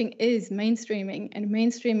teaching is mainstreaming, and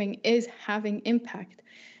mainstreaming is having impact.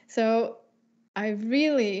 So I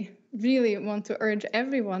really, really want to urge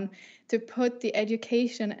everyone to put the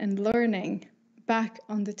education and learning back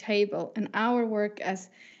on the table, and our work as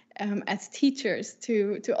teachers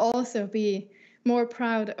to also be more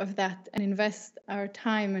proud of that and invest our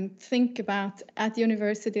time and think about at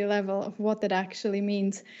university level of what that actually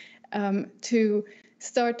means, to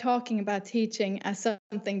start talking about teaching as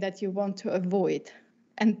something that you want to avoid,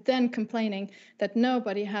 and then complaining that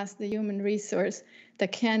nobody has the human resource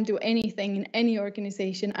that can do anything in any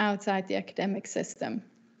organization outside the academic system.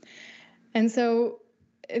 And so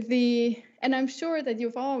and I'm sure that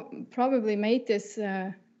you've all probably made this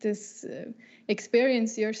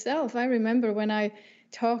experience yourself. I remember when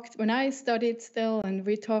I studied still, and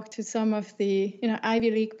we talked to some of the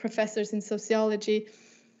Ivy League professors in sociology.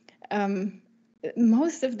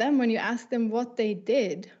 Most of them, when you ask them what they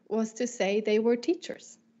did, was to say they were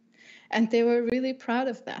teachers, and they were really proud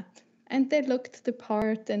of that, and they looked the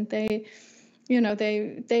part, and they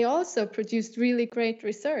also produced really great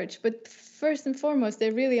research. But first and foremost, they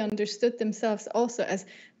really understood themselves also as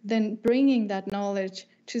then bringing that knowledge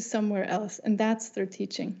to somewhere else, and that's through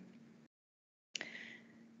teaching.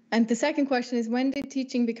 And the second question is, when did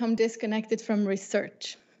teaching become disconnected from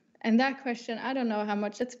research? And that question, I don't know how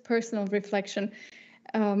much, that's personal reflection.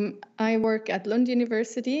 I work at Lund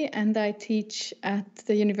University, and I teach at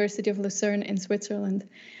the University of Lucerne in Switzerland.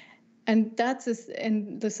 And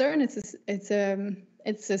in Lucerne, it's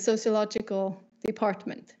a sociological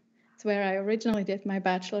department. It's where I originally did my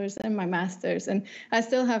bachelor's and my master's, and I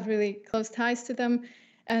still have really close ties to them.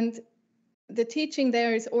 And the teaching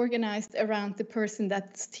there is organized around the person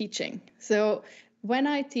that's teaching. So when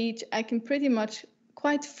I teach, I can pretty much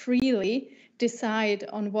quite freely decide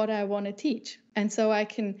on what I want to teach. And so I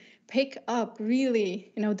can pick up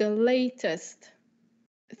really, the latest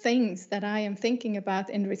things that I am thinking about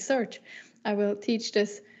in research. I will teach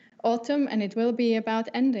this autumn, and it will be about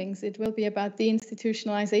endings. It will be about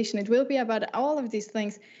deinstitutionalization. It will be about all of these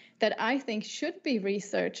things that I think should be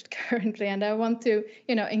researched currently. And I want to,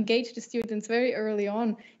 engage the students very early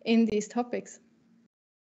on in these topics.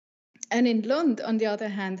 And in Lund, on the other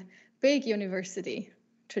hand, big university,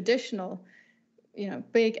 traditional,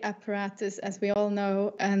 big apparatus, as we all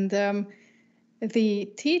know, and the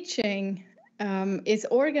teaching is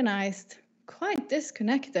organized quite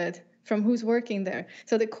disconnected from who's working there.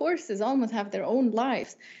 So the courses almost have their own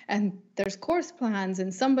lives, and there's course plans,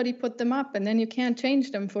 and somebody put them up, and then you can't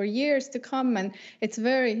change them for years to come. And it's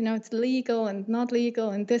very, it's legal and not legal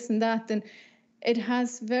and this and that. And it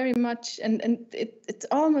has very much, and it's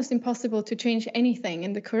almost impossible to change anything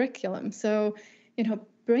in the curriculum. So,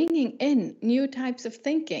 bringing in new types of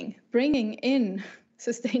thinking, bringing in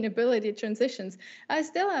sustainability transitions. I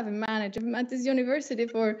still haven't managed. I'm at this university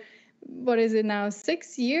for,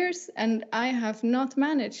 6 years, and I have not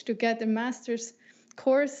managed to get a master's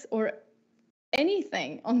course or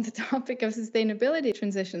anything on the topic of sustainability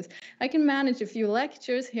transitions. I can manage a few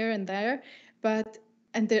lectures here and there,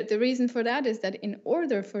 and the reason for that is that in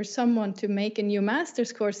order for someone to make a new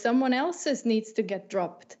master's course, someone else's needs to get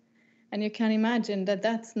dropped. And you can imagine that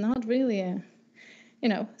that's not really a,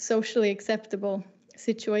 socially acceptable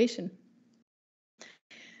situation.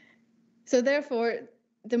 So therefore,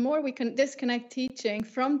 the more we can disconnect teaching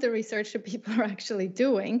from the research that people are actually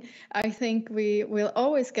doing, I think we will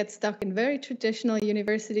always get stuck in very traditional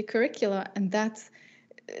university curricula, and that's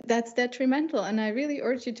detrimental. And I really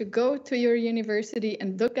urge you to go to your university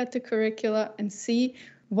and look at the curricula and see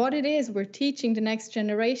what it is we're teaching the next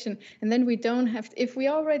generation. And then we don't have to, if we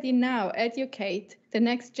already now educate the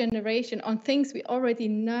next generation on things we already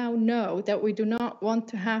now know that we do not want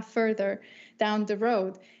to have further down the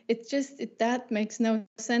road, that makes no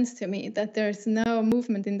sense to me, that there's no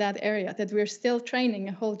movement in that area, that we're still training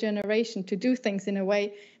a whole generation to do things in a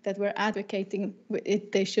way that we're advocating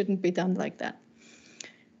they shouldn't be done like that.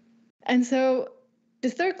 And so the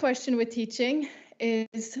third question with teaching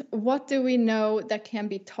is, what do we know that can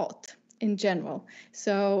be taught in general?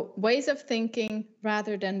 So ways of thinking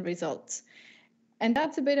rather than results. And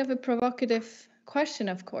that's a bit of a provocative question,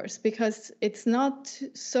 of course, because it's not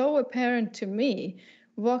so apparent to me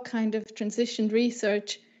what kind of transition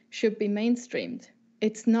research should be mainstreamed.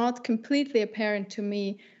 It's not completely apparent to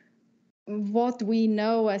me what we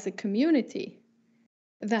know as a community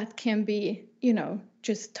that can be,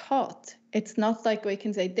 just taught. It's not like we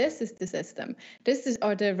can say, this is the system.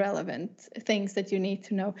 Are the relevant things that you need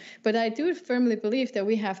to know. But I do firmly believe that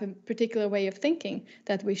we have a particular way of thinking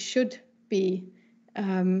that we should be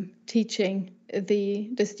teaching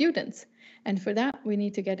the students. And for that, we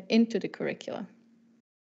need to get into the curricula.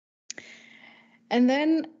 And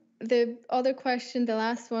then the other question, the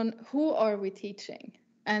last one, who are we teaching?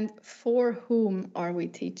 And for whom are we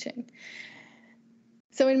teaching?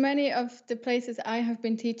 So in many of the places I have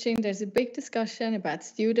been teaching, there's a big discussion about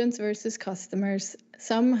students versus customers.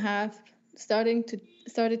 Some have started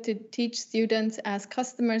to teach students as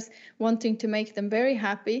customers, wanting to make them very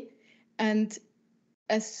happy. And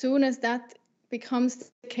as soon as that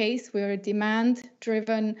becomes the case, we're a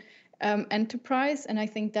demand-driven enterprise, and I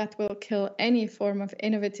think that will kill any form of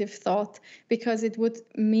innovative thought, because it would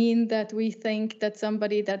mean that we think that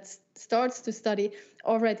somebody that starts to study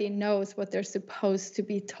already knows what they're supposed to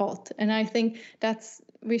be taught. And I think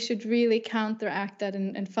we should really counteract that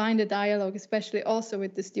and find a dialogue, especially also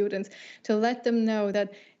with the students, to let them know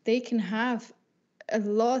that they can have a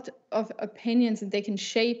lot of opinions and they can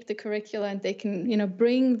shape the curricula and they can,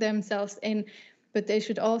 bring themselves in. But they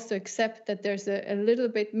should also accept that there's a little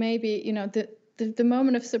bit, maybe, the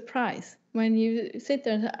moment of surprise when you sit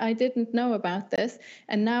there and say, I didn't know about this,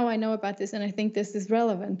 and now I know about this, and I think this is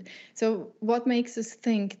relevant. So what makes us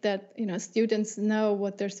think that, students know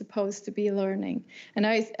what they're supposed to be learning? And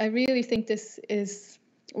I really think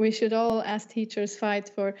we should all, as teachers, fight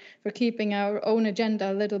for keeping our own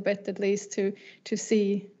agenda a little bit, at least, to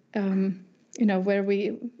see, where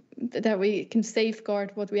that we can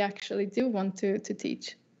safeguard what we actually do want to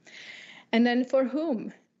teach. And then for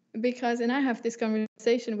whom? And I have this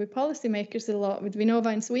conversation with policymakers a lot, with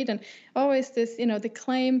Vinnova in Sweden, always this, the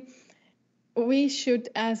claim we should,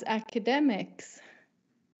 as academics,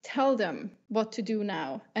 tell them what to do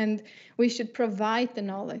now, and we should provide the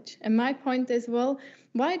knowledge. And my point is, well,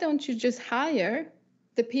 why don't you just hire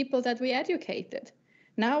the people that we educated?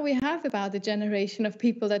 Now we have about a generation of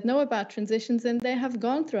people that know about transitions, and they have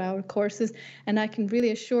gone through our courses, and I can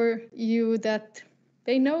really assure you that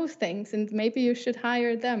they know things, and maybe you should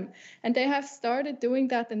hire them. And they have started doing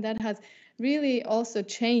that, and that has really also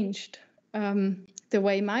changed the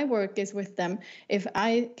way my work is with them. If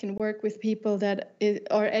I can work with people that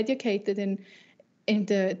are educated in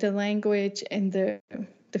the language and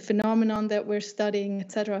the phenomenon that we're studying,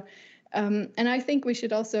 etc. And I think we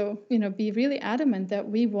should also, be really adamant that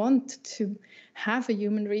we want to have a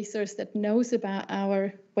human resource that knows about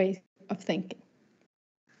our way of thinking.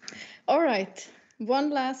 All right, one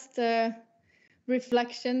last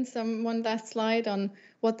reflection, one last slide on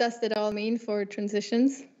what does that all mean for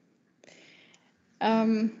transitions.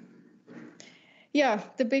 Yeah,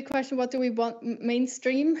 the big question, what do we want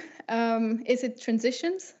mainstream? Is it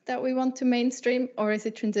transitions that we want to mainstream, or is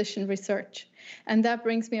it transition research? And that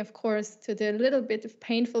brings me, of course, to the little bit of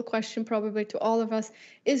painful question probably to all of us.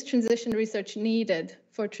 Is transition research needed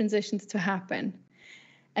for transitions to happen?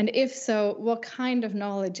 And if so, what kind of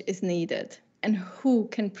knowledge is needed? And who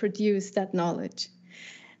can produce that knowledge?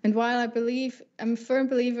 And while I'm a firm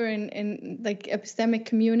believer in like epistemic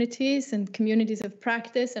communities and communities of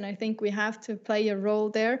practice, and I think we have to play a role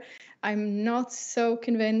there, I'm not so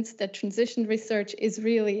convinced that transition research is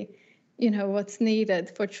really, what's needed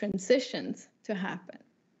for transitions to happen.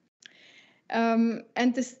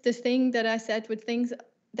 And this thing that I said with things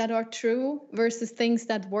that are true versus things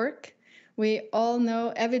that work, we all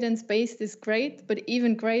know evidence-based is great, but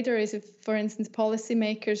even greater is if, for instance,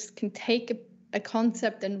 policymakers can take a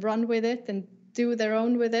concept and run with it and do their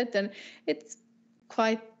own with it. And it's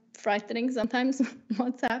quite frightening sometimes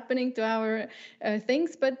what's happening to our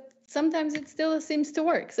things, but sometimes it still seems to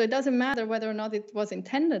work. So it doesn't matter whether or not it was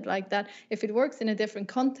intended like that. If it works in a different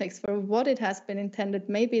context for what it has been intended,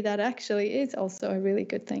 maybe that actually is also a really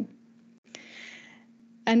good thing.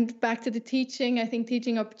 And back to the teaching, I think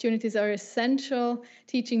teaching opportunities are essential.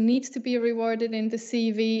 Teaching needs to be rewarded in the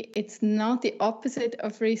CV. It's not the opposite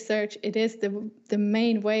of research. It is the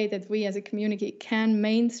main way that we as a community can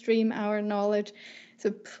mainstream our knowledge.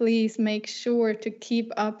 So please make sure to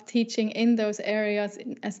keep up teaching in those areas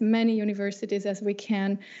in as many universities as we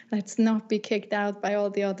can. Let's not be kicked out by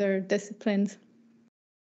all the other disciplines.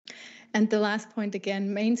 And the last point again,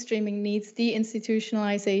 mainstreaming needs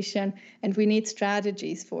deinstitutionalization, and we need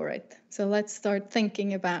strategies for it. So let's start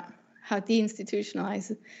thinking about how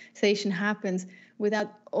deinstitutionalization happens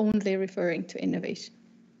without only referring to innovation.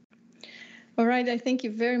 All right, I thank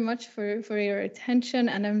you very much for your attention,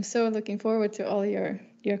 and I'm so looking forward to all your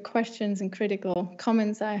questions and critical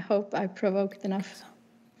comments. I hope I provoked enough.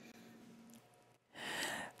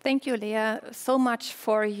 Thank you, Lea, so much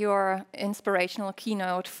for your inspirational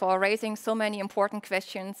keynote, for raising so many important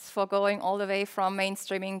questions, for going all the way from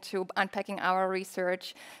mainstreaming to unpacking our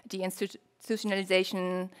research,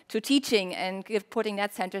 deinstitutionalization to teaching, and putting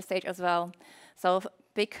that center stage as well. So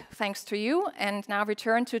big thanks to you. And now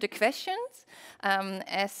return to the questions.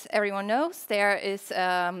 As everyone knows, there is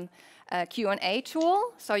a Q&A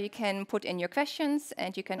tool, so you can put in your questions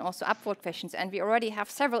and you can also upvote questions. And we already have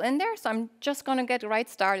several in there, so I'm just going to get right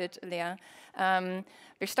started, Lea.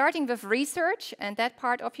 We're starting with research and that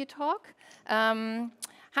part of your talk.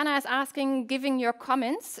 Hannah is asking, giving your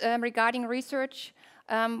comments regarding research,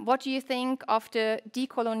 what do you think of the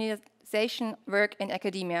decolonization work in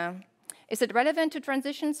academia? Is it relevant to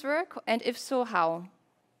transitions work, and if so, how?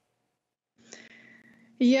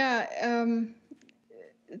 Yeah.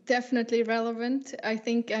 Definitely relevant. I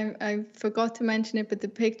think I forgot to mention it, but the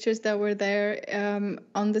pictures that were there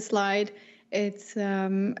on the slide, it's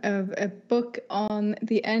a book on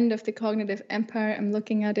the end of the cognitive empire. I'm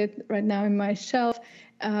looking at it right now in my shelf.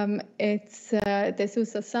 It's De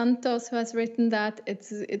Sousa Santos who has written that.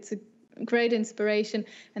 It's a great inspiration.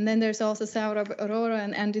 And then there's also Saura Aurora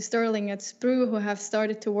and Andy Sterling at SPRU who have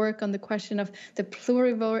started to work on the question of the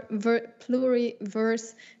pluriverse.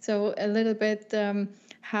 So a little bit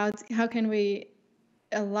how can we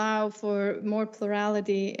allow for more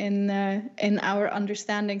plurality in our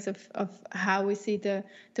understandings of how we see the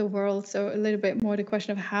world. So a little bit more the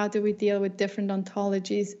question of how do we deal with different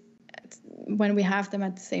ontologies when we have them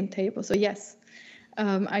at the same table. So yes,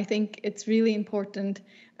 I think it's really important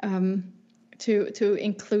to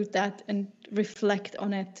include that and reflect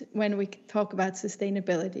on it when we talk about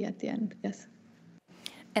sustainability at the end. Yes.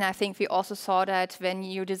 And I think we also saw that when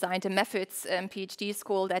you designed the methods PhD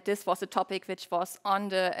school, that this was a topic which was on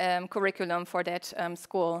the curriculum for that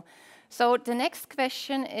school. So the next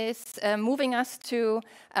question is moving us to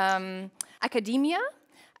academia.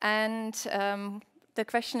 And the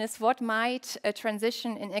question is, what might a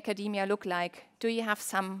transition in academia look like? Do you have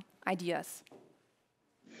some ideas?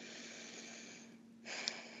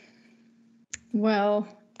 Well,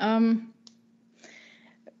 I'm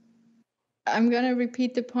going to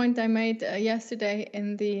repeat the point I made yesterday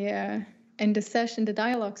in the session, the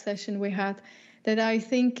dialogue session we had, that I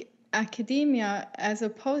think academia, as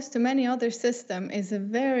opposed to many other systems,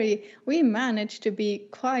 we manage to be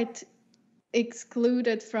quite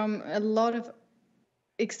excluded from a lot of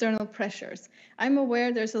external pressures. I'm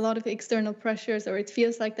aware there's a lot of external pressures, or it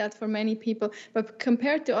feels like that for many people, but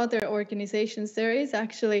compared to other organizations, there is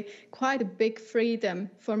actually quite a big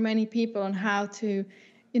freedom for many people on how to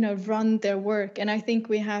run their work. And I think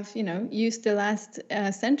we have used the last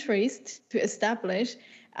centuries to establish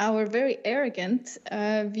our very arrogant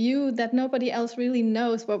view that nobody else really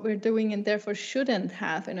knows what we're doing and therefore shouldn't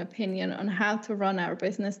have an opinion on how to run our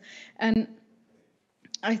business. And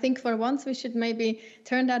I think for once we should maybe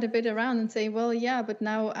turn that a bit around and say, well, yeah, but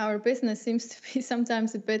now our business seems to be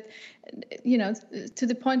sometimes a bit, to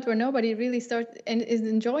the point where nobody really is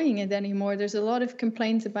enjoying it anymore. There's a lot of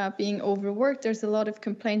complaints about being overworked. There's a lot of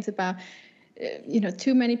complaints about,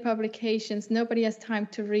 too many publications. Nobody has time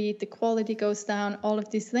to read. The quality goes down, all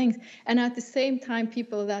of these things. And at the same time,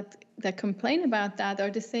 people that complain about that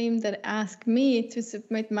are the same that ask me to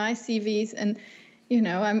submit my CVs, and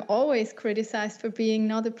I'm always criticized for being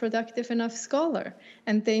not a productive enough scholar.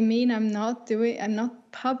 And they mean I'm not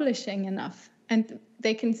publishing enough. And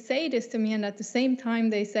they can say this to me, and at the same time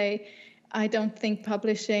they say, I don't think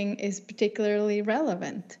publishing is particularly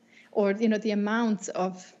relevant, or, the amounts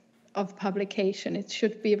of publication. It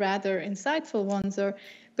should be rather insightful ones,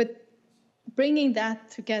 but bringing that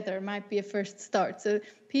together might be a first start. So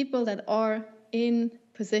people that are in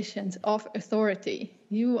positions of authority,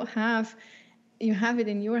 you have it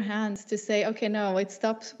in your hands to say, okay, no, it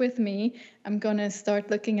stops with me. I'm going to start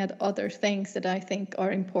looking at other things that I think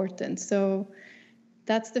are important. So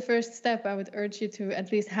that's the first step. I would urge you to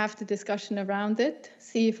at least have the discussion around it,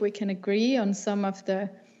 see if we can agree on some of the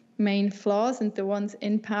main flaws and the ones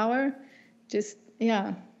in power. Just,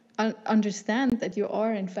 understand that you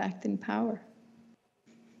are, in fact, in power.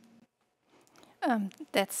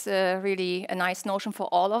 That's really a nice notion for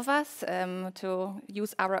all of us, to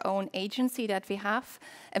use our own agency that we have.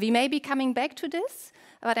 We may be coming back to this,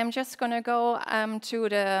 but I'm just going to go to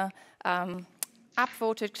the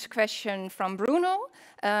upvoted question from Bruno.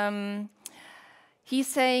 He's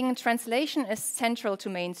saying translation is central to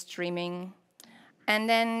mainstreaming. And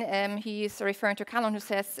then he's referring to Callum, who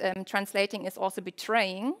says translating is also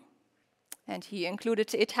betraying. And he included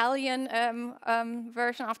the Italian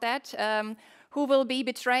version of that. Who will be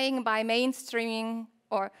betraying by mainstreaming,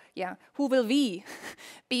 who will we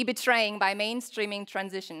be betraying by mainstreaming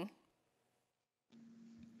transition?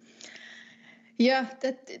 Yeah,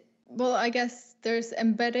 well, I guess there's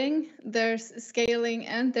embedding, there's scaling,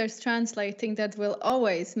 and there's translating that will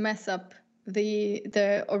always mess up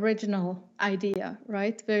the original idea,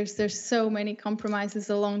 right? There's so many compromises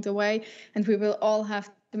along the way, and we will all have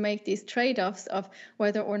to make these trade-offs of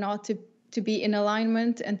whether or not to be in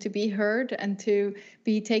alignment and to be heard and to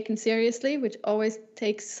be taken seriously, which always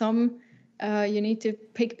takes some, you need to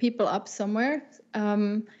pick people up somewhere,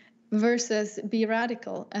 versus be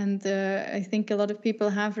radical. And I think a lot of people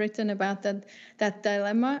have written about that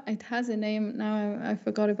dilemma. It has a name now, I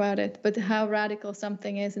forgot about it, but how radical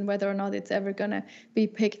something is and whether or not it's ever going to be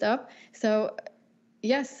picked up. So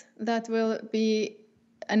yes, that will be,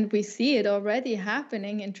 and we see it already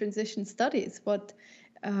happening in transition studies. What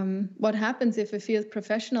happens if a field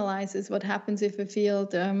professionalizes? What happens if a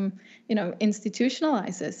field,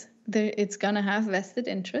 institutionalizes? It's going to have vested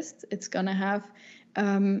interests. It's going to have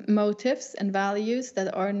motives and values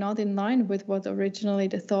that are not in line with what originally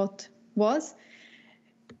the thought was.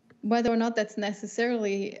 Whether or not that's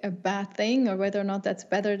necessarily a bad thing or whether or not that's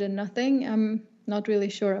better than nothing, I'm not really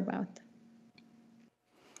sure about.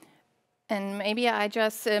 And maybe I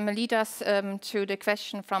just lead us to the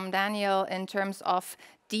question from Daniel in terms of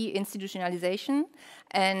deinstitutionalization,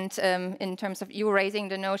 and in terms of you raising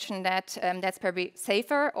the notion that that's probably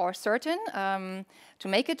safer or certain, to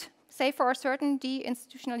make it safer or certain,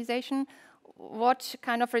 deinstitutionalization. What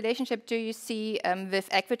kind of relationship do you see with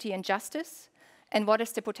equity and justice, and what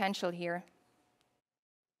is the potential here?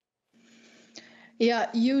 Yeah,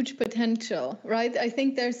 huge potential, right? I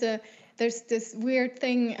think there's this weird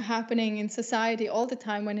thing happening in society all the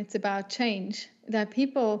time when it's about change, that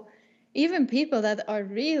even people that are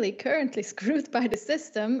really currently screwed by the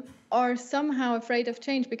system are somehow afraid of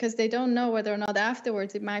change because they don't know whether or not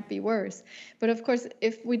afterwards it might be worse. But of course,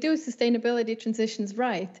 if we do sustainability transitions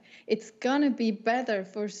right, it's gonna be better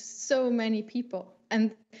for so many people.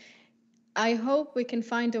 And I hope we can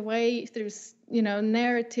find a way through,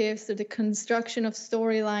 narratives, through the construction of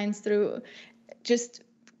storylines, through just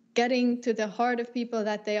getting to the heart of people,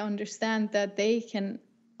 that they understand that they can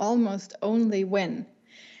almost only win.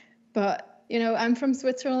 But, you know, I'm from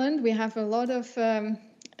Switzerland. We have a lot of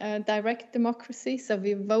direct democracy, so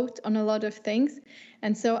we vote on a lot of things.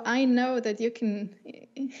 And so I know that you can,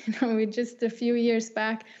 you know, we just a few years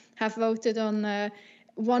back have voted on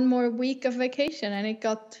 1 more week of vacation, and it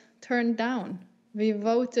got turned down. We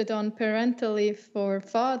voted on parental leave for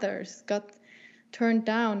fathers, got turned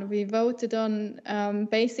down. We voted on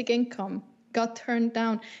basic income, got turned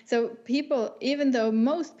down. So people, even though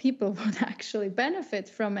most people would actually benefit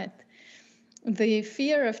from it, the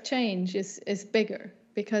fear of change is bigger,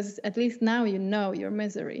 because at least now you know your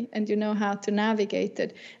misery and you know how to navigate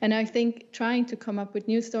it. And I think trying to come up with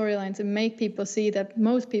new storylines and make people see that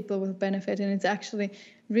most people will benefit, and it's actually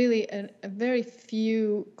really a very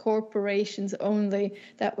few corporations only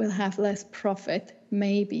that will have less profit,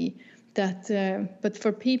 maybe. But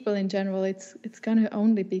for people in general, it's going to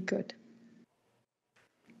only be good.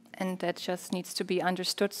 And that just needs to be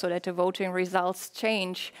understood so that the voting results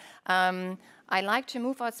change. I'd like to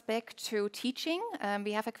move us back to teaching.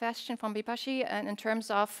 We have a question from Bipashi, and in terms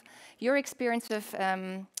of your experience with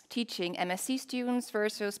teaching MSc students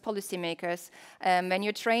versus policymakers. When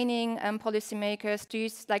you're training policymakers, do you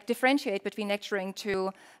differentiate between lecturing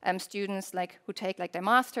to students who take their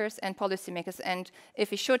masters and policymakers? And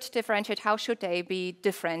if we should differentiate, how should they be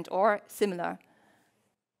different or similar?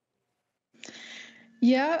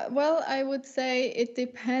 Yeah, well, I would say it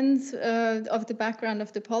depends of the background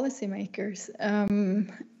of the policymakers.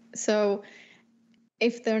 So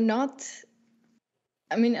if they're not,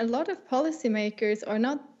 I mean, a lot of policymakers are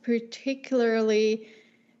not particularly,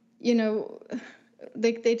 you know,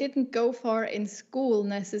 they didn't go far in school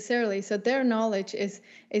necessarily. So their knowledge is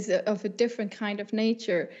of a different kind of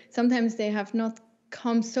nature. Sometimes they have not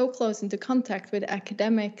come so close into contact with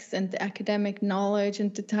academics and the academic knowledge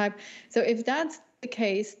and the type. So if that's the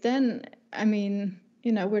case, then I mean,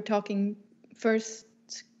 you know, we're talking first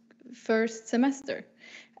semester.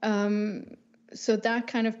 So that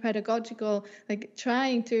kind of pedagogical,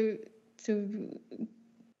 trying to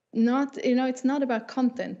not, you know, it's not about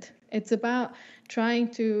content. It's about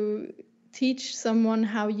trying to teach someone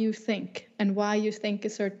how you think and why you think a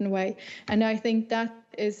certain way. And I think that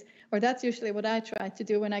is, or that's usually what I try to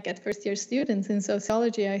do when I get first-year students in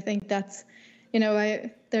sociology. I think that's, you know,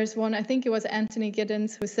 there's one, I think it was Anthony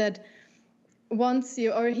Giddens, who said,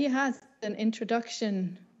 he has an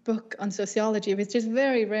introduction book on sociology, which is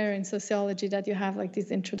very rare in sociology that you have these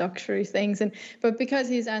introductory things. But because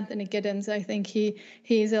he's Anthony Giddens, I think he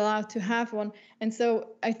is allowed to have one. And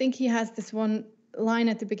so I think he has this one line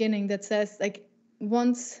at the beginning that says,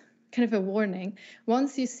 once, kind of a warning,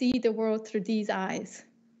 once you see the world through these eyes,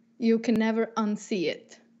 you can never unsee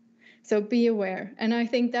it. So be aware. And I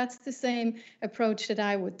think that's the same approach that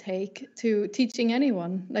I would take to teaching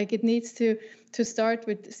anyone. It needs to start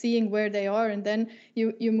with seeing where they are, and then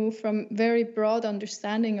you move from very broad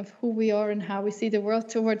understanding of who we are and how we see the world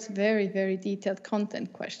towards very, very detailed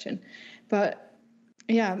content question. But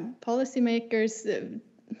yeah, policymakers,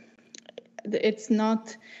 it's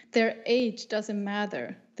not, their age doesn't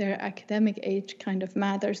matter. Their academic age kind of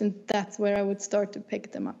matters, and that's where I would start to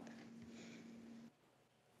pick them up.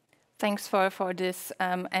 Thanks for this.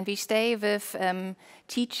 And we stay with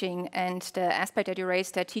teaching and the aspect that you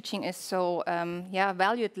raised, that teaching is so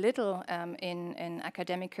valued little in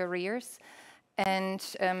academic careers. And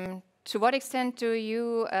to what extent do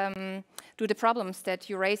you do the problems that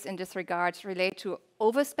you raise in this regard relate to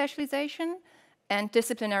over-specialization and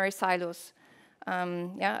disciplinary silos?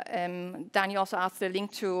 Daniel also asked the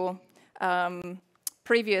link to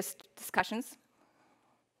previous discussions.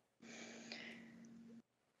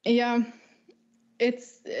 Yeah,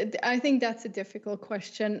 I think that's a difficult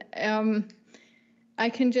question. I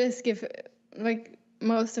can just give,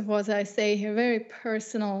 most of what I say here, very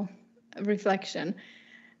personal reflection.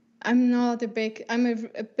 I'm a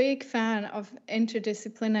big fan of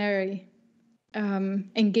interdisciplinary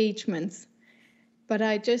engagements, but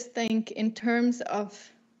I just think in terms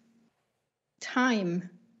of time,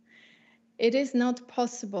 it is not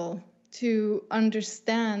possible to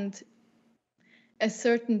understand a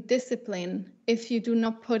certain discipline if you do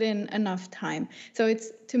not put in enough time. So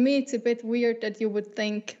to me, it's a bit weird that you would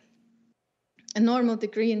think a normal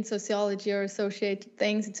degree in sociology or associated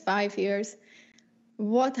things, it's 5 years.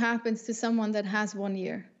 What happens to someone that has 1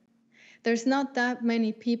 year? There's not that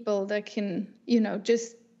many people that can,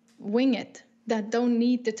 just wing it, that don't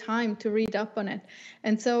need the time to read up on it.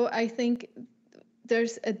 And so I think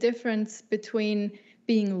there's a difference between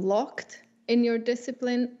being locked in your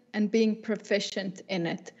discipline and being proficient in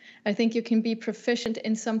it. I think you can be proficient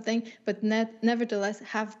in something, but nevertheless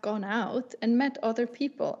have gone out and met other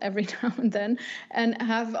people every now and then and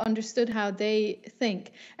have understood how they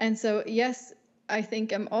think. And so, yes, I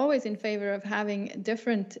think I'm always in favor of having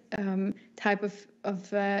different type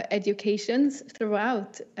of educations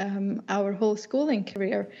throughout our whole schooling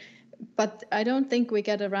career. But I don't think we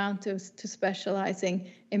get around to specializing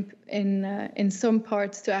in some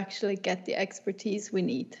parts to actually get the expertise we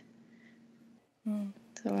need.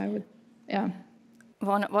 So I would, yeah.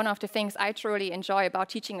 One of the things I truly enjoy about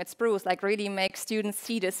teaching at Spruce, like really make students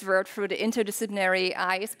see this word through the interdisciplinary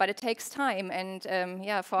eyes, but it takes time. And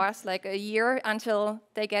yeah, for us, like a year until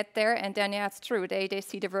they get there. And then, yeah, it's true, they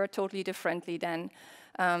see the word totally differently then.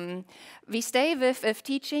 We stay with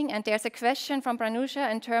teaching, and there's a question from Pranusha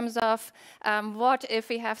in terms of what if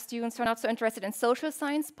we have students who are not so interested in social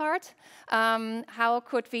science part? How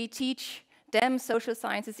could we teach them social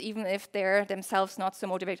sciences even if they're themselves not so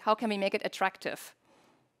motivated? How can we make it attractive?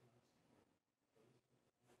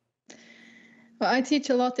 Well, I teach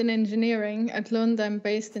a lot in engineering. At Lund, I'm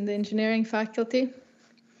based in the engineering faculty.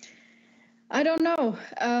 I don't know.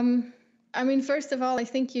 I mean, first of all, I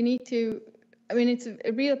think you need to, I mean, it's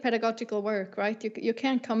a real pedagogical work, right? You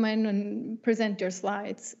can't come in and present your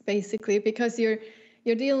slides, basically, because you're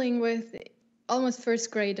dealing with almost first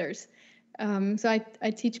graders. So I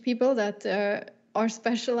teach people that are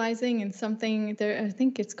specializing in something there. I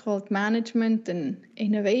think it's called management and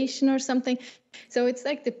innovation or something. So it's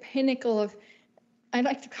like the pinnacle of, I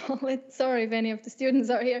like to call it, sorry if any of the students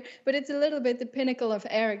are here, but it's a little bit the pinnacle of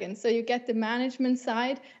arrogance. So you get the management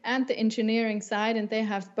side and the engineering side, and they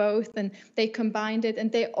have both, and they combined it, and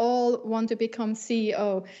they all want to become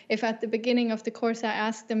CEO. If at the beginning of the course I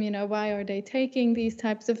ask them, you know, why are they taking these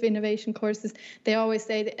types of innovation courses, they always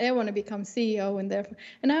say that they want to become CEO, and therefore,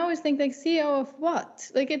 and I always think, like, CEO of what?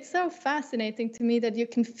 Like, it's so fascinating to me that you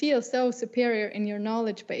can feel so superior in your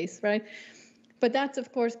knowledge base, right? But that's,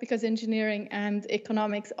 of course, because engineering and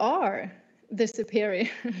economics are the superior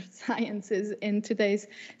sciences in today's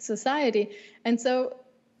society. And so,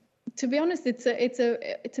 to be honest, it's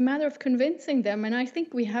a matter of convincing them. And I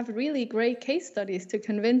think we have really great case studies to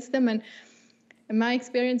convince them. And my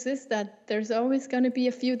experience is that there's always going to be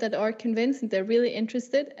a few that are convinced and they're really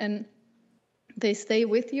interested, and they stay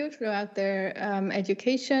with you throughout their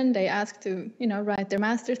education. They ask to, you know, write their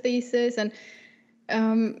master thesis,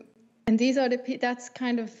 and these are that's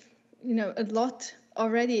kind of, you know, a lot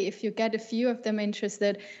already if you get a few of them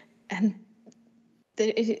interested. And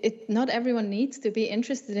not everyone needs to be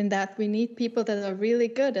interested in that. We need people that are really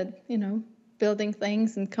good at, you know, building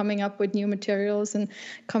things and coming up with new materials and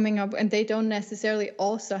coming up, and they don't necessarily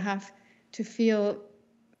also have to feel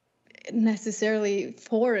necessarily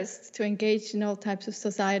forced to engage in all types of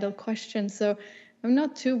societal questions. So I'm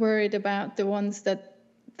not too worried about the ones that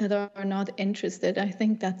are not interested. I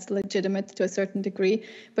think that's legitimate to a certain degree,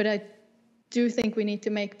 but I do think we need to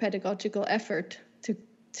make pedagogical effort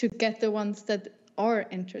to get the ones that are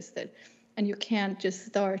interested. And you can't just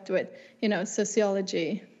start with, you know,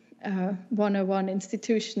 sociology 101,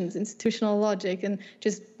 institutions, institutional logic, and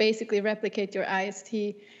just basically replicate your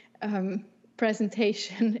IST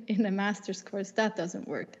presentation in a master's course. That doesn't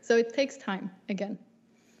work. So it takes time again.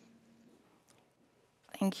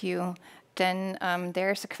 Thank you. Then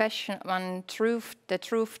there's a question on the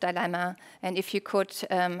truth dilemma, and if you could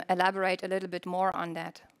elaborate a little bit more on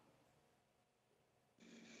that.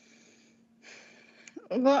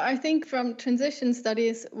 Well, I think from transition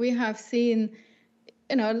studies, we have seen,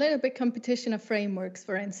 you know, a little bit competition of frameworks,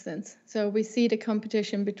 for instance. So we see the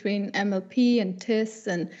competition between MLP and TIS,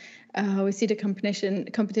 and we see the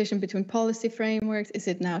competition between policy frameworks. Is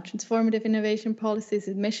it now transformative innovation policy? Is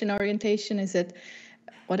it mission orientation? Is it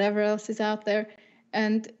whatever else is out there?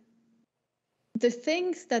 And the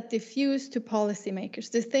things that diffuse to policymakers,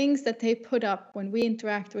 the things that they put up when we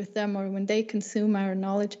interact with them or when they consume our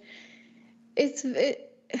knowledge, it's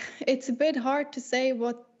a bit hard to say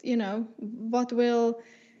what, you know, what will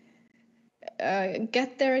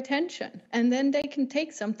get their attention. And then they can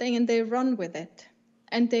take something and they run with it,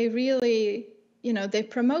 and they really, you know, they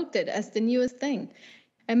promote it as the newest thing.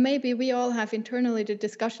 And maybe we all have internally the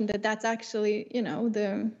discussion that that's actually, you know,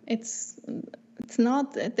 it's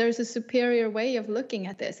not, there's a superior way of looking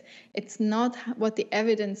at this. It's not what the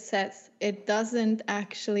evidence says. It doesn't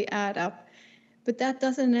actually add up. But that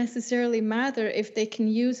doesn't necessarily matter if they can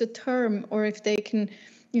use a term or if they can,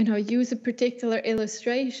 you know, use a particular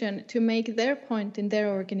illustration to make their point in their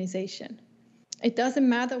organization. It doesn't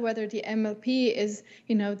matter whether the MLP is,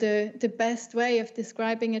 you know, the best way of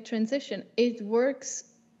describing a transition. It works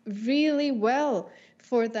really well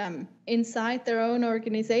for them inside their own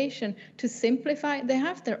organization to simplify. They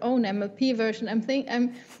have their own MLP version.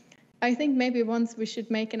 I think maybe once we should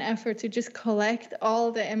make an effort to just collect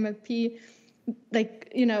all the MLP,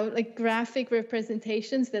 like graphic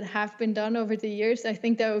representations that have been done over the years. I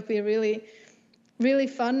think that would be really, really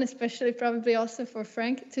fun, especially probably also for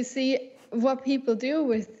Frank, to see what people do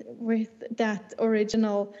with that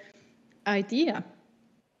original idea.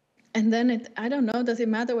 And then I don't know, does it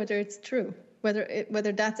matter whether it's true,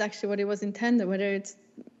 whether that's actually what it was intended, whether it's,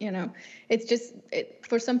 it's just,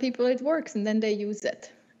 for some people it works and then they use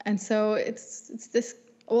it. And so it's this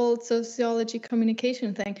old sociology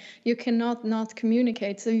communication thing. You cannot not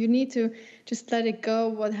communicate. So you need to just let it go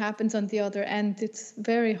what happens on the other end. It's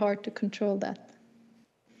very hard to control that.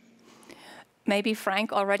 Maybe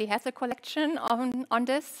Frank already has a collection on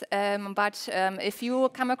this, but if you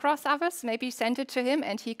come across others, maybe send it to him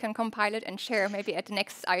and he can compile it and share maybe at the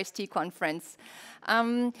next IST conference.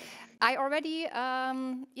 I already, I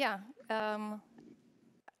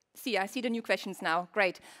see the new questions now.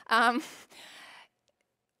 Great.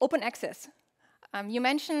 Open access. You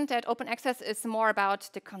mentioned that open access is more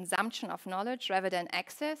about the consumption of knowledge rather than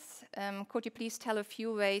access. Could you please tell a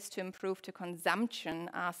few ways to improve the consumption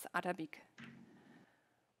as Adabik?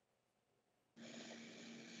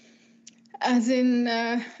 As in,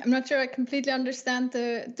 I'm not sure I completely understand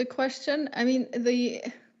the question. I mean,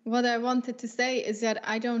 what I wanted to say is that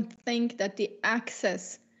I don't think that the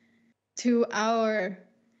access to our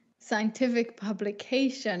scientific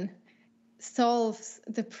publication solves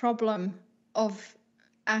the problem of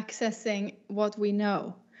accessing what we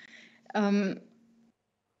know.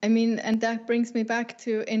 I mean, and that brings me back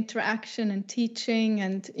to interaction and teaching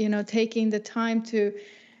and, taking the time to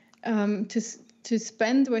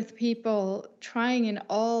spend with people, trying in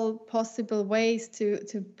all possible ways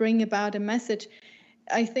to bring about a message.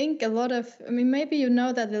 I think a lot of, maybe you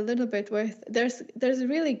know that a little bit there's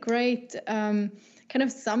really great kind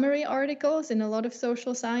of summary articles in a lot of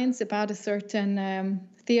social science about a certain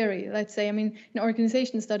theory. Let's say, in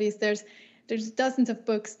organization studies, there's dozens of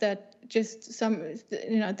books that just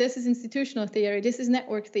this is institutional theory, this is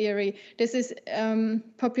network theory, this is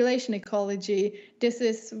population ecology, this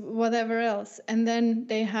is whatever else. And then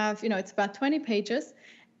they have, it's about 20 pages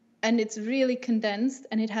and it's really condensed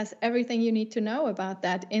and it has everything you need to know about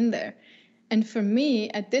that in there. And for me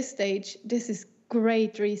at this stage, this is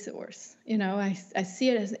great resource. I see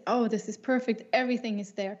it as, oh, this is perfect. Everything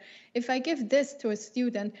is there. If I give this to a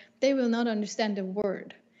student, they will not understand a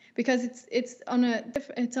word, because it's on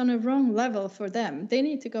a wrong level for them. They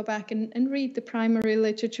need to go back and read the primary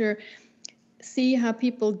literature, see how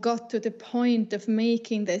people got to the point of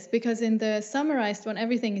making this, because in the summarized one,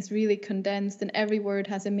 everything is really condensed and every word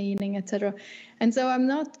has a meaning, etc. And so I'm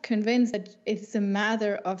not convinced that it's a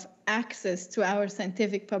matter of access to our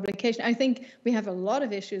scientific publication. I think we have a lot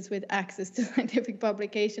of issues with access to scientific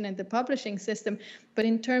publication and the publishing system, but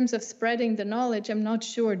in terms of spreading the knowledge, I'm not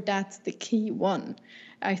sure that's the key one.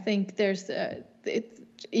 I think there's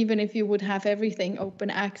even if you would have everything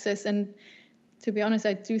open access, and to be honest,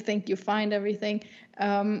 I do think you find everything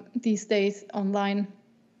these days online.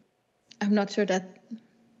 I'm not sure that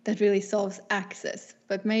really solves access,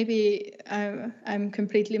 but maybe I'm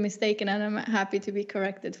completely mistaken, and I'm happy to be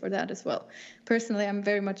corrected for that as well. Personally, I'm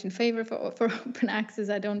very much in favor for open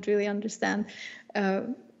access. I don't really understand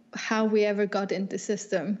how we ever got in the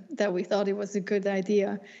system that we thought it was a good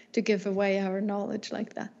idea to give away our knowledge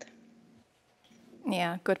like that.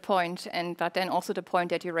 Yeah, good point. But then also the point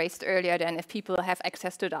that you raised earlier, then if people have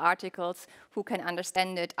access to the articles, who can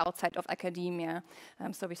understand it outside of academia?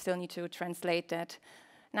 So we still need to translate that.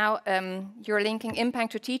 Now, your linking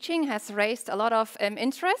impact to teaching has raised a lot of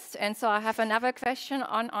interest. And so I have another question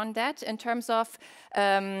on that in terms of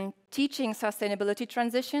teaching sustainability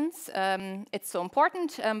transitions. It's so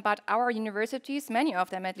important, but our universities, many of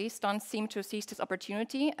them at least, don't seem to seize this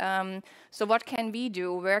opportunity. So what can we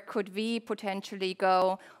do? Where could we potentially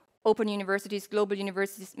go? Open universities, global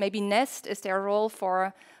universities, maybe NEST, is there a role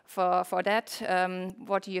for that?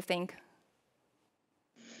 What do you think?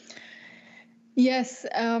 Yes,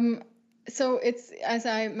 so it's, as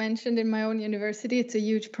I mentioned in my own university, it's a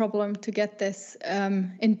huge problem to get this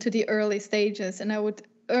into the early stages. And I would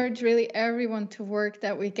urge really everyone to work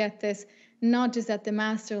that we get this, not just at the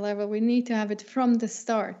master level. We need to have it from the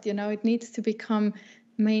start. It needs to become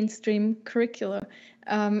mainstream curricula.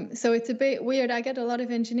 So it's a bit weird. I get a lot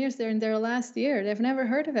of engineers there in their last year. They've never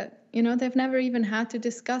heard of it. They've never even had to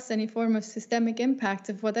discuss any form of systemic impact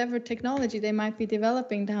of whatever technology they might be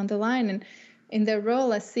developing down the line. And in their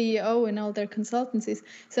role as CEO in all their consultancies.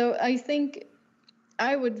 So I think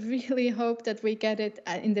I would really hope that we get it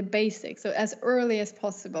in the basics, so as early as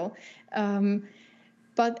possible.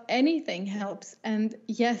 But anything helps. And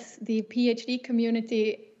yes, the PhD community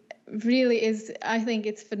really is, I think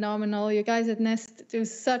it's phenomenal. You guys at Nest do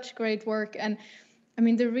such great work. And I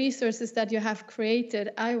mean, the resources that you have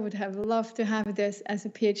created, I would have loved to have this as a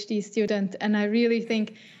PhD student. And I really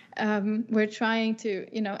think we're trying to,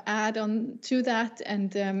 add on to that.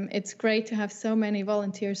 And it's great to have so many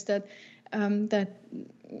volunteers that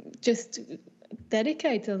just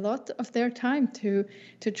dedicate a lot of their time to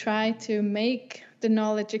try to make the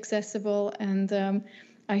knowledge accessible. And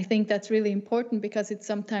I think that's really important, because it's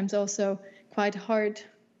sometimes also quite hard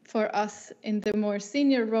for us in the more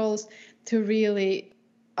senior roles to really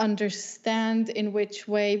understand in which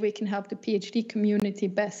way we can help the PhD community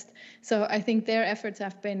best. So I think their efforts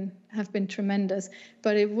have been tremendous.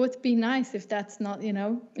 But it would be nice if that's not,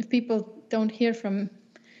 if people don't hear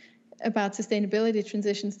about sustainability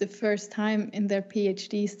transitions the first time in their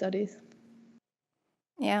PhD studies.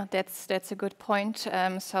 Yeah, that's a good point.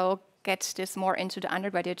 So get this more into the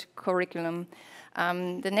undergraduate curriculum.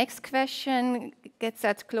 The next question gets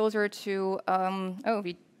that closer to,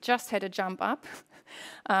 we just had a jump up.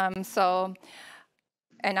 And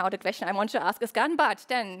now the question I want to ask is gone, but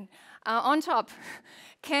then on top,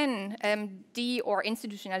 can de- or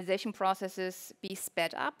institutionalization processes be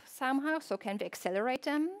sped up somehow? So can we accelerate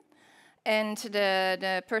them? And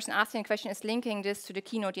the person asking the question is linking this to the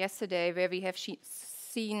keynote yesterday, where we have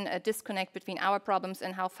seen a disconnect between our problems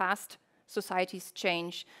and how fast societies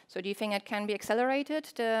change. So do you think it can be accelerated,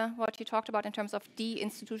 what you talked about in terms of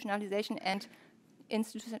de-institutionalization and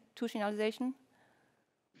institutionalization?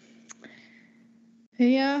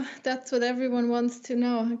 Yeah, that's what everyone wants to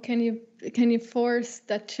know. Can you force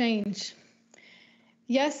that change?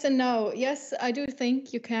 Yes and no. Yes, I do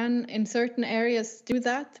think you can in certain areas do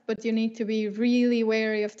that, but you need to be really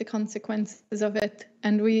wary of the consequences of it.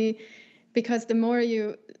 And because the more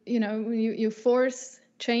you force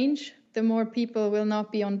change, the more people will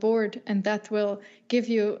not be on board, and that will give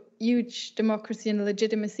you huge democracy and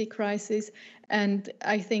legitimacy crises. And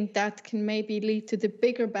I think that can maybe lead to the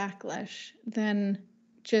bigger backlash than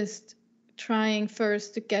just trying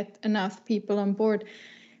first to get enough people on board.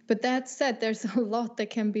 But that said, there's a lot that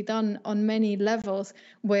can be done on many levels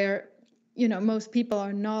where, most people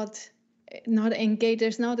are not engaged.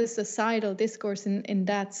 There's not a societal discourse in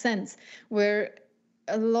that sense, where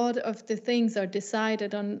a lot of the things are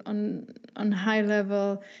decided on high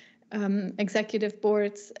level executive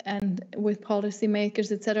boards and with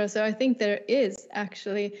policymakers, etc. So I think there is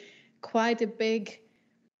actually quite a big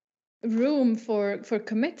room for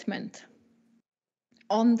commitment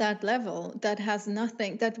on that level that has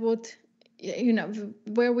nothing, that would,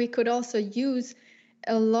 where we could also use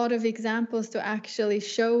a lot of examples to actually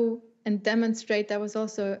show and demonstrate. That was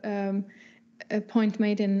also a point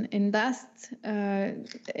made in Asst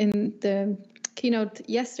in the keynote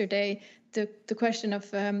yesterday, the question of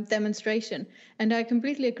demonstration. And I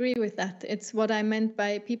completely agree with that. It's what I meant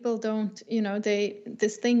by people don't,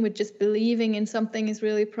 this thing with just believing in something is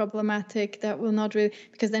really problematic. That will not really,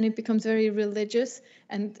 because then it becomes very religious,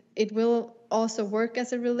 and it will also work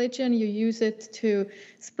as a religion. You use it to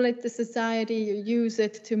split the society. You use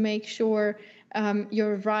it to make sure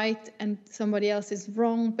you're right and somebody else is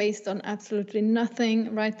wrong based on absolutely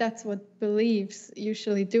nothing, right? That's what beliefs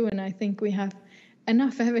usually do. And I think we have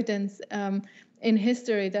enough evidence in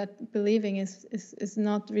history that believing is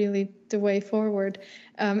not really the way forward.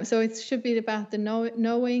 So it should be about the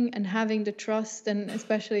knowing and having the trust, and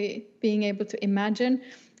especially being able to imagine.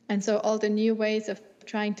 And so all the new ways of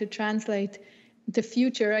trying to translate the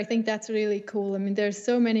future, I think that's really cool. I mean, there's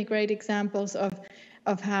so many great examples of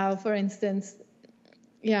how, for instance,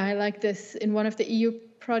 I like this, in one of the EU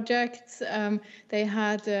projects, they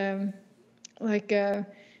had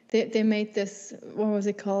they made this, what was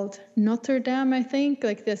it called? Notre Dame, I think,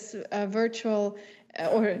 like this virtual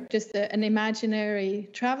or just an imaginary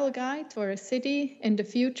travel guide for a city in the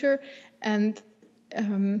future. And,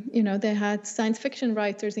 they had science fiction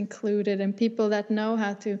writers included and people that know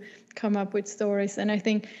how to come up with stories. And I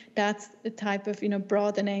think that's the type of,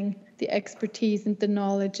 broadening the expertise and the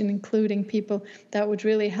knowledge and including people that would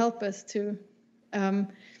really help us to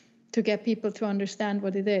get people to understand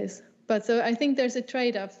what it is. But so I think there's a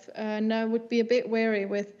trade-off, and I would be a bit wary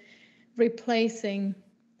with replacing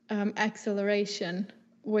acceleration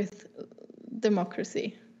with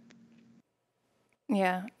democracy.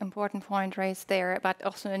 Yeah, important point raised there, but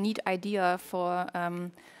also a neat idea for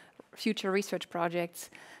future research projects.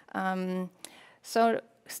 So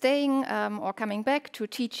staying or coming back to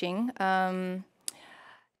teaching,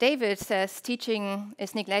 David says teaching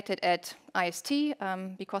is neglected at IST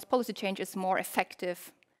because policy change is more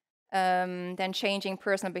effective than changing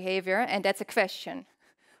personal behavior, and that's a question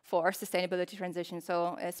for sustainability transition.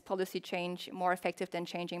 So is policy change more effective than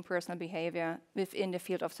changing personal behavior within the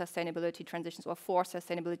field of sustainability transitions or for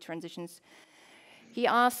sustainability transitions? He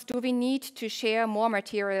asks, do we need to share more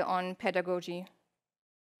material on pedagogy?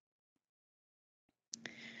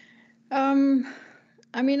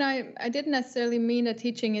 I mean, I didn't necessarily mean that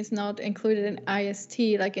teaching is not included in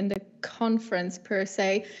IST, like in the conference per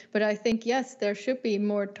se, but I think, yes, there should be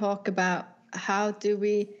more talk about how do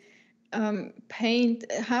we paint,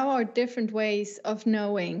 how are different ways of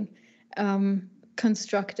knowing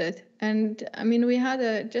constructed. And I mean, we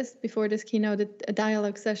had just before this keynote, a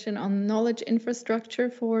dialogue session on knowledge infrastructure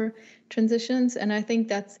for transitions. And I think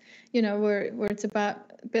that's, you know, where it's about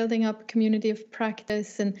building up a community of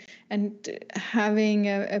practice and having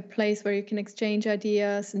a place where you can exchange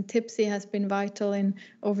ideas. And TIPSY has been vital in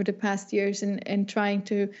over the past years in trying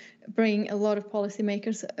to bring a lot of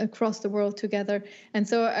policymakers across the world together. And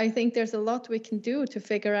so I think there's a lot we can do to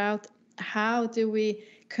figure out how do we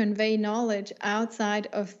convey knowledge outside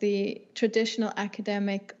of the traditional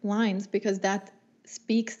academic lines, because that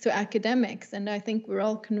speaks to academics, and I think we're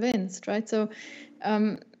all convinced, right? So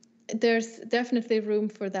there's definitely room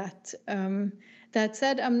for that. That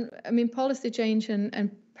said, I mean, policy change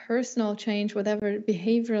and personal change, whatever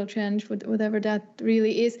behavioral change, whatever that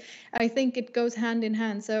really is, I think it goes hand in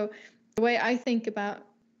hand. So the way I think about,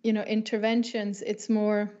 you know, interventions, it's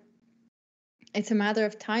a matter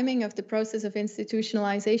of timing of the process of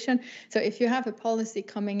institutionalization. So if you have a policy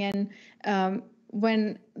coming in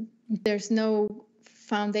when there's no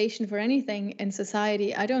foundation for anything in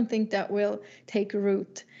society, I don't think that will take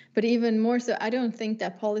root. But even more so, I don't think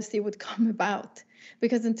that policy would come about,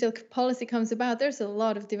 because until policy comes about, there's a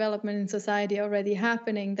lot of development in society already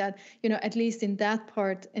happening that, you know, at least in that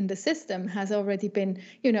part in the system has already been,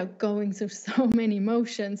 you know, going through so many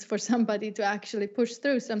motions for somebody to actually push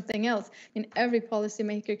through something else. And every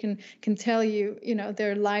policymaker can tell you, you know,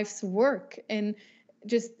 their life's work. And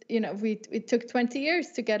just, you know, it took 20 years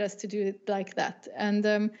to get us to do it like that.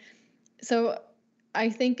 And so I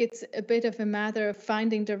think it's a bit of a matter of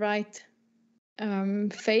finding the right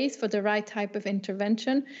phase for the right type of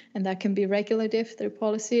intervention, and that can be regulative through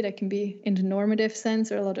policy, that can be in the normative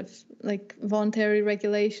sense, or a lot of like voluntary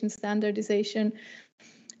regulation, standardization,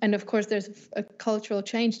 and of course there's a cultural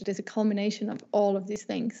change that is a culmination of all of these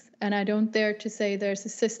things. And I don't dare to say there's a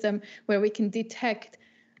system where we can detect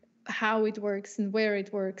how it works and where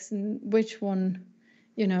it works and which one,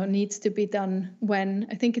 you know, needs to be done when.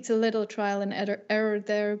 I think it's a little trial and error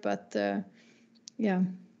there, but yeah.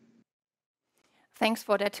 Thanks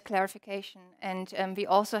for that clarification. And we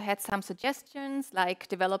also had some suggestions, like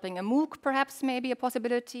developing a MOOC, perhaps maybe a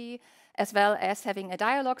possibility, as well as having a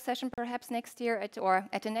dialogue session perhaps next year at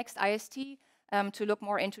the next IST to look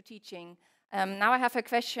more into teaching. Now I have a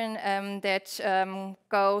question that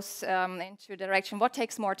goes into the direction, what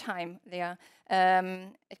takes more time, Lea?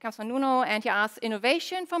 It comes from Nuno, and he asks,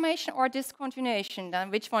 innovation formation or discontinuation?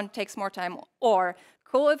 Then which one takes more time? Or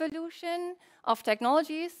co-evolution of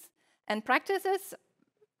technologies and practices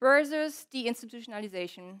versus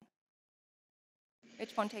deinstitutionalization?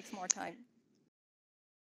 Which one takes more time?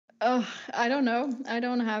 I don't know. I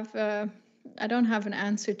don't have an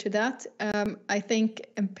answer to that. I think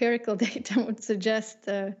empirical data would suggest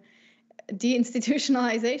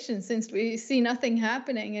deinstitutionalization, since we see nothing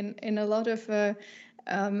happening in a lot of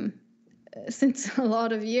since a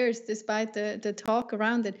lot of years, despite the talk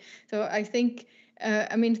around it. So I think,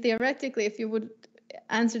 I mean, theoretically, if you would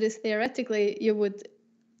answer this theoretically, you would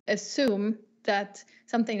assume that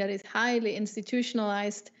something that is highly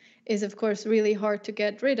institutionalized is, of course, really hard to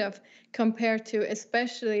get rid of, compared to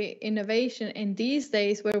especially innovation in these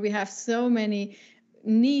days, where we have so many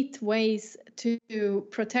neat ways to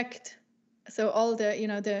protect. So all the, you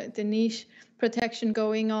know, the niche protection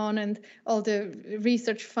going on, and all the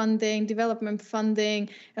research funding, development funding.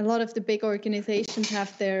 A lot of the big organizations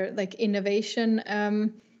have their like innovation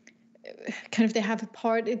kind of, they have a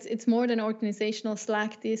part, it's more than organizational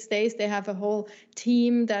slack these days. They have a whole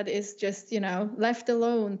team that is just, you know, left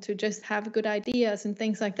alone to just have good ideas and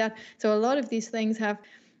things like that. So a lot of these things have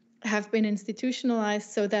been institutionalized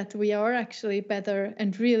so that we are actually better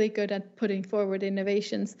and really good at putting forward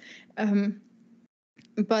innovations.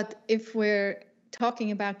 But if we're talking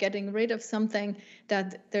about getting rid of something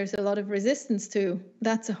that there's a lot of resistance to,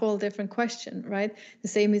 that's a whole different question, right? The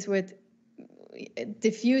same is with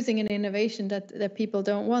diffusing an innovation that people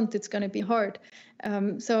don't want. It's going to be hard.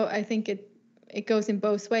 So I think it goes in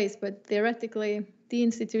both ways, but theoretically,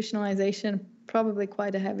 deinstitutionalization probably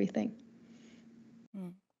quite a heavy thing.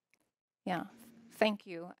 Yeah, thank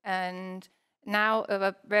you. And now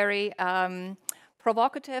a very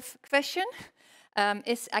provocative question.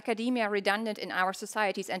 Is academia redundant in our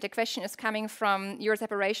societies? And the question is coming from your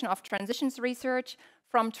separation of transitions research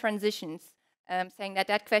from transitions, saying that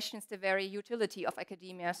that questions the very utility of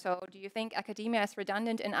academia. So do you think academia is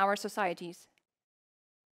redundant in our societies?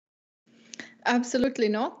 Absolutely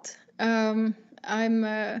not. I'm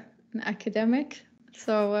an academic,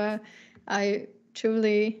 so I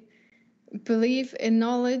truly believe in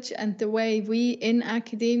knowledge and the way we in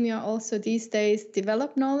academia also these days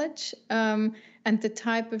develop knowledge, and the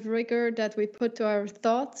type of rigor that we put to our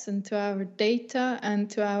thoughts and to our data and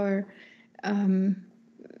to our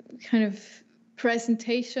kind of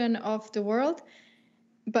presentation of the world.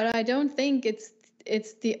 But I don't think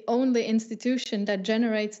it's the only institution that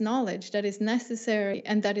generates knowledge that is necessary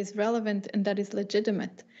and that is relevant and that is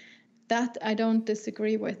legitimate. That I don't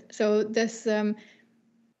disagree with. So this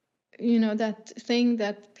that thing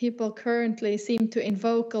that people currently seem to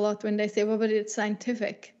invoke a lot when they say, well, but it's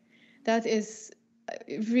scientific. That is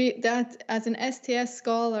that, as an STS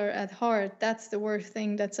scholar at heart, that's the worst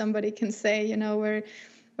thing that somebody can say, where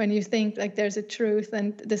when you think like there's a truth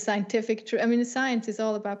and the scientific truth. I mean, science is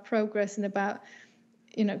all about progress and about,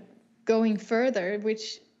 going further,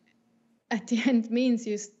 which at the end means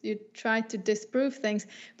you try to disprove things,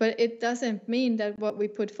 but it doesn't mean that what we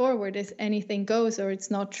put forward is anything goes, or it's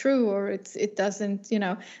not true, or it doesn't,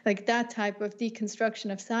 like that type of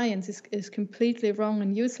deconstruction of science is completely wrong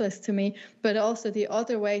and useless to me. But also the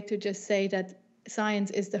other way to just say that science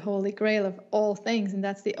is the holy grail of all things, and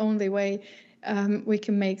that's the only way we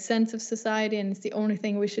can make sense of society, and it's the only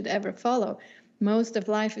thing we should ever follow. Most of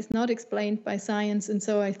life is not explained by science, and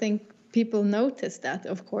so I think people notice that,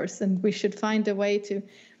 of course, and we should find a way to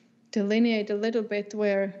delineate a little bit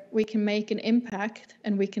where we can make an impact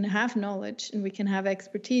and we can have knowledge and we can have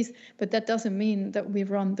expertise, but that doesn't mean that we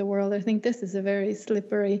run the world. I think this is a very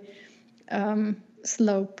slippery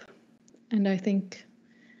slope, and I think,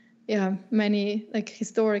 many, like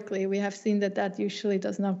historically, we have seen that usually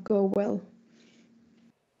does not go well.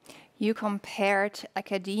 You compared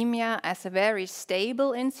academia as a very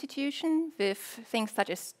stable institution with things such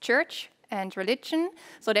as church and religion.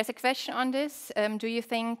 So there's a question on this. Do you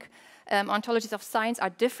think ontologies of science are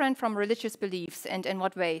different from religious beliefs, and in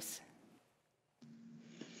what ways?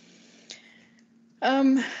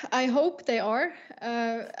 I hope they are.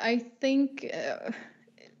 I think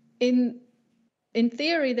in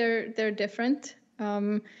theory they're different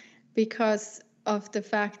because of the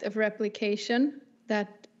fact of replication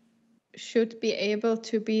that should be able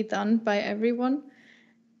to be done by everyone.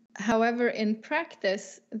 However, in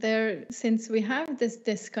practice, since we have this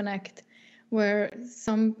disconnect where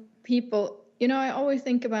some people, I always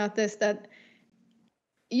think about this, that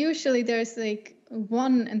usually there's like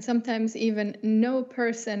one and sometimes even no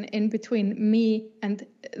person in between me and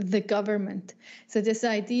the government. So this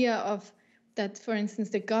idea of that, for instance,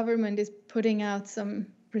 the government is putting out some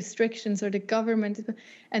restrictions, or the government,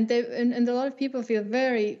 and a lot of people feel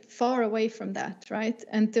very far away from that, right?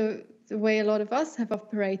 And the way a lot of us have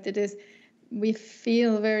operated is we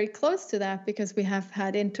feel very close to that because we have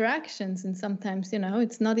had interactions, and sometimes,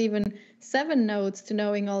 it's not even 7 nodes to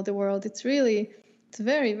knowing all the world. It's very,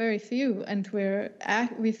 very few, and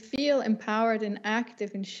we feel empowered and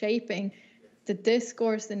active in shaping the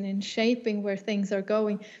discourse and in shaping where things are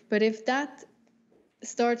going. But if that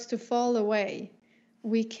starts to fall away,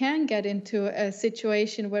 we can get into a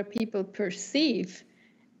situation where people perceive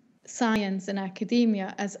science and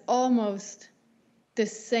academia as almost the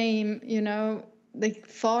same, like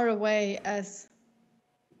far away as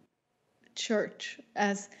church,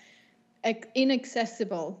 as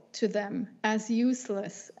inaccessible to them, as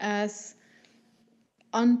useless, as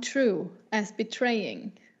untrue, as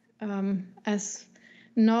betraying, as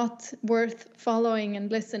not worth following and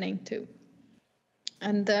listening to.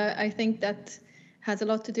 And I think that has a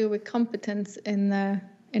lot to do with competence in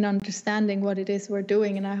understanding what it is we're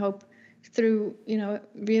doing. And I hope through,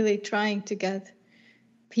 really trying to get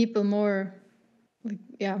people more,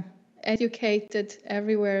 educated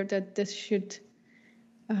everywhere, that this should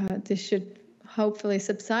hopefully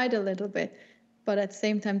subside a little bit. But at the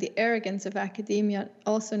same time, the arrogance of academia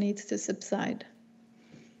also needs to subside.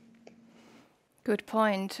 Good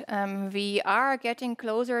point. We are getting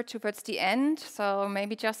closer towards the end, so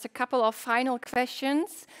maybe just a couple of final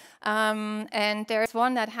questions. And there's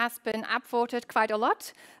one that has been upvoted quite a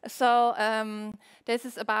lot. So this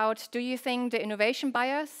is about, do you think the innovation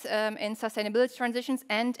bias in sustainability transitions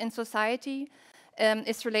and in society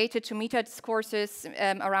is related to meta discourses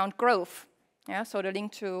around growth? Yeah, so the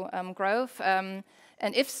link to growth. And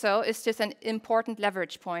if so, is this an important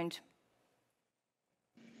leverage point?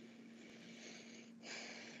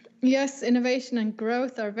 Yes, innovation and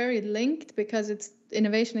growth are very linked because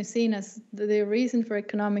innovation is seen as the reason for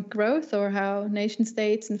economic growth, or how nation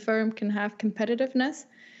states and firms can have competitiveness.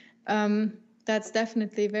 That's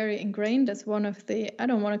definitely very ingrained as one of the, I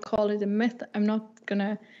don't want to call it a myth, I'm not going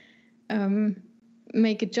to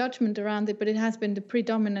make a judgment around it, but it has been the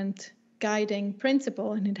predominant guiding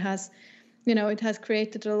principle, and it has, it has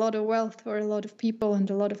created a lot of wealth for a lot of people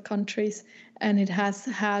and a lot of countries, and it has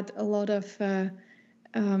had a lot of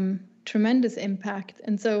tremendous impact.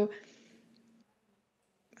 And so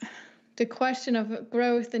the question of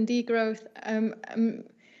growth and degrowth,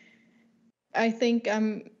 I think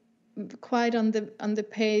I'm quite on the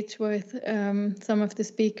page with some of the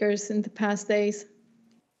speakers in the past days.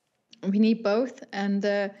 We need both,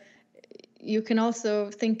 and you can also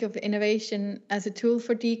think of innovation as a tool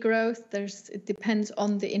for degrowth. It depends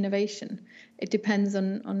on the innovation. It depends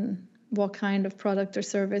on what kind of product or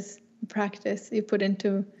service practice you put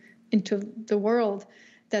into the world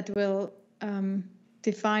that will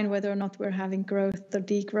define whether or not we're having growth or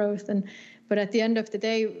degrowth. But at the end of the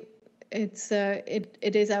day,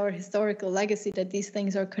 it is our historical legacy that these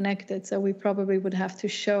things are connected. So we probably would have to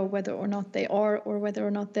show whether or not they are, or whether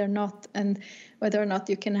or not they're not, and whether or not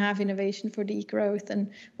you can have innovation for degrowth, and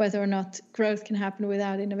whether or not growth can happen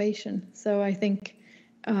without innovation. So I think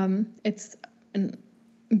it's an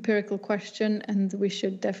empirical question, and we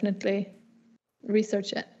should definitely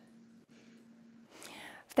research it.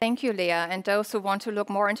 Thank you, Lea. And those who want to look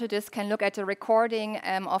more into this can look at the recording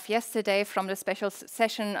of yesterday from the special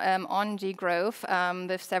session on degrowth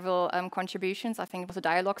with several contributions. I think it was a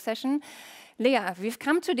dialogue session. Lea, we've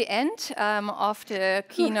come to the end of the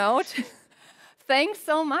keynote. Thanks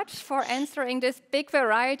so much for answering this big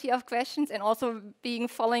variety of questions, and also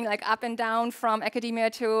following like up and down from academia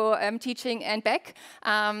to teaching and back.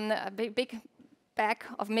 A big bag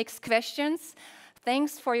of mixed questions.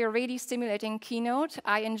 Thanks for your really stimulating keynote.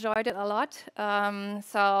 I enjoyed it a lot.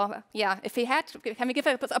 So yeah, can we give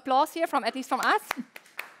an applause here at least from us?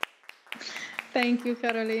 Thank you,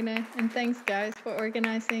 Caroline, and thanks guys for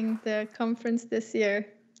organizing the conference this year.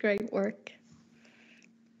 Great work.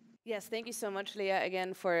 Yes, thank you so much, Lea,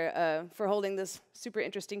 again for holding this super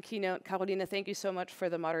interesting keynote. Caroline, thank you so much for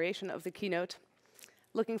the moderation of the keynote.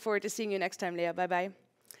 Looking forward to seeing you next time, Lea. Bye-bye.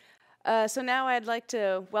 So now I'd like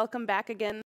to welcome back again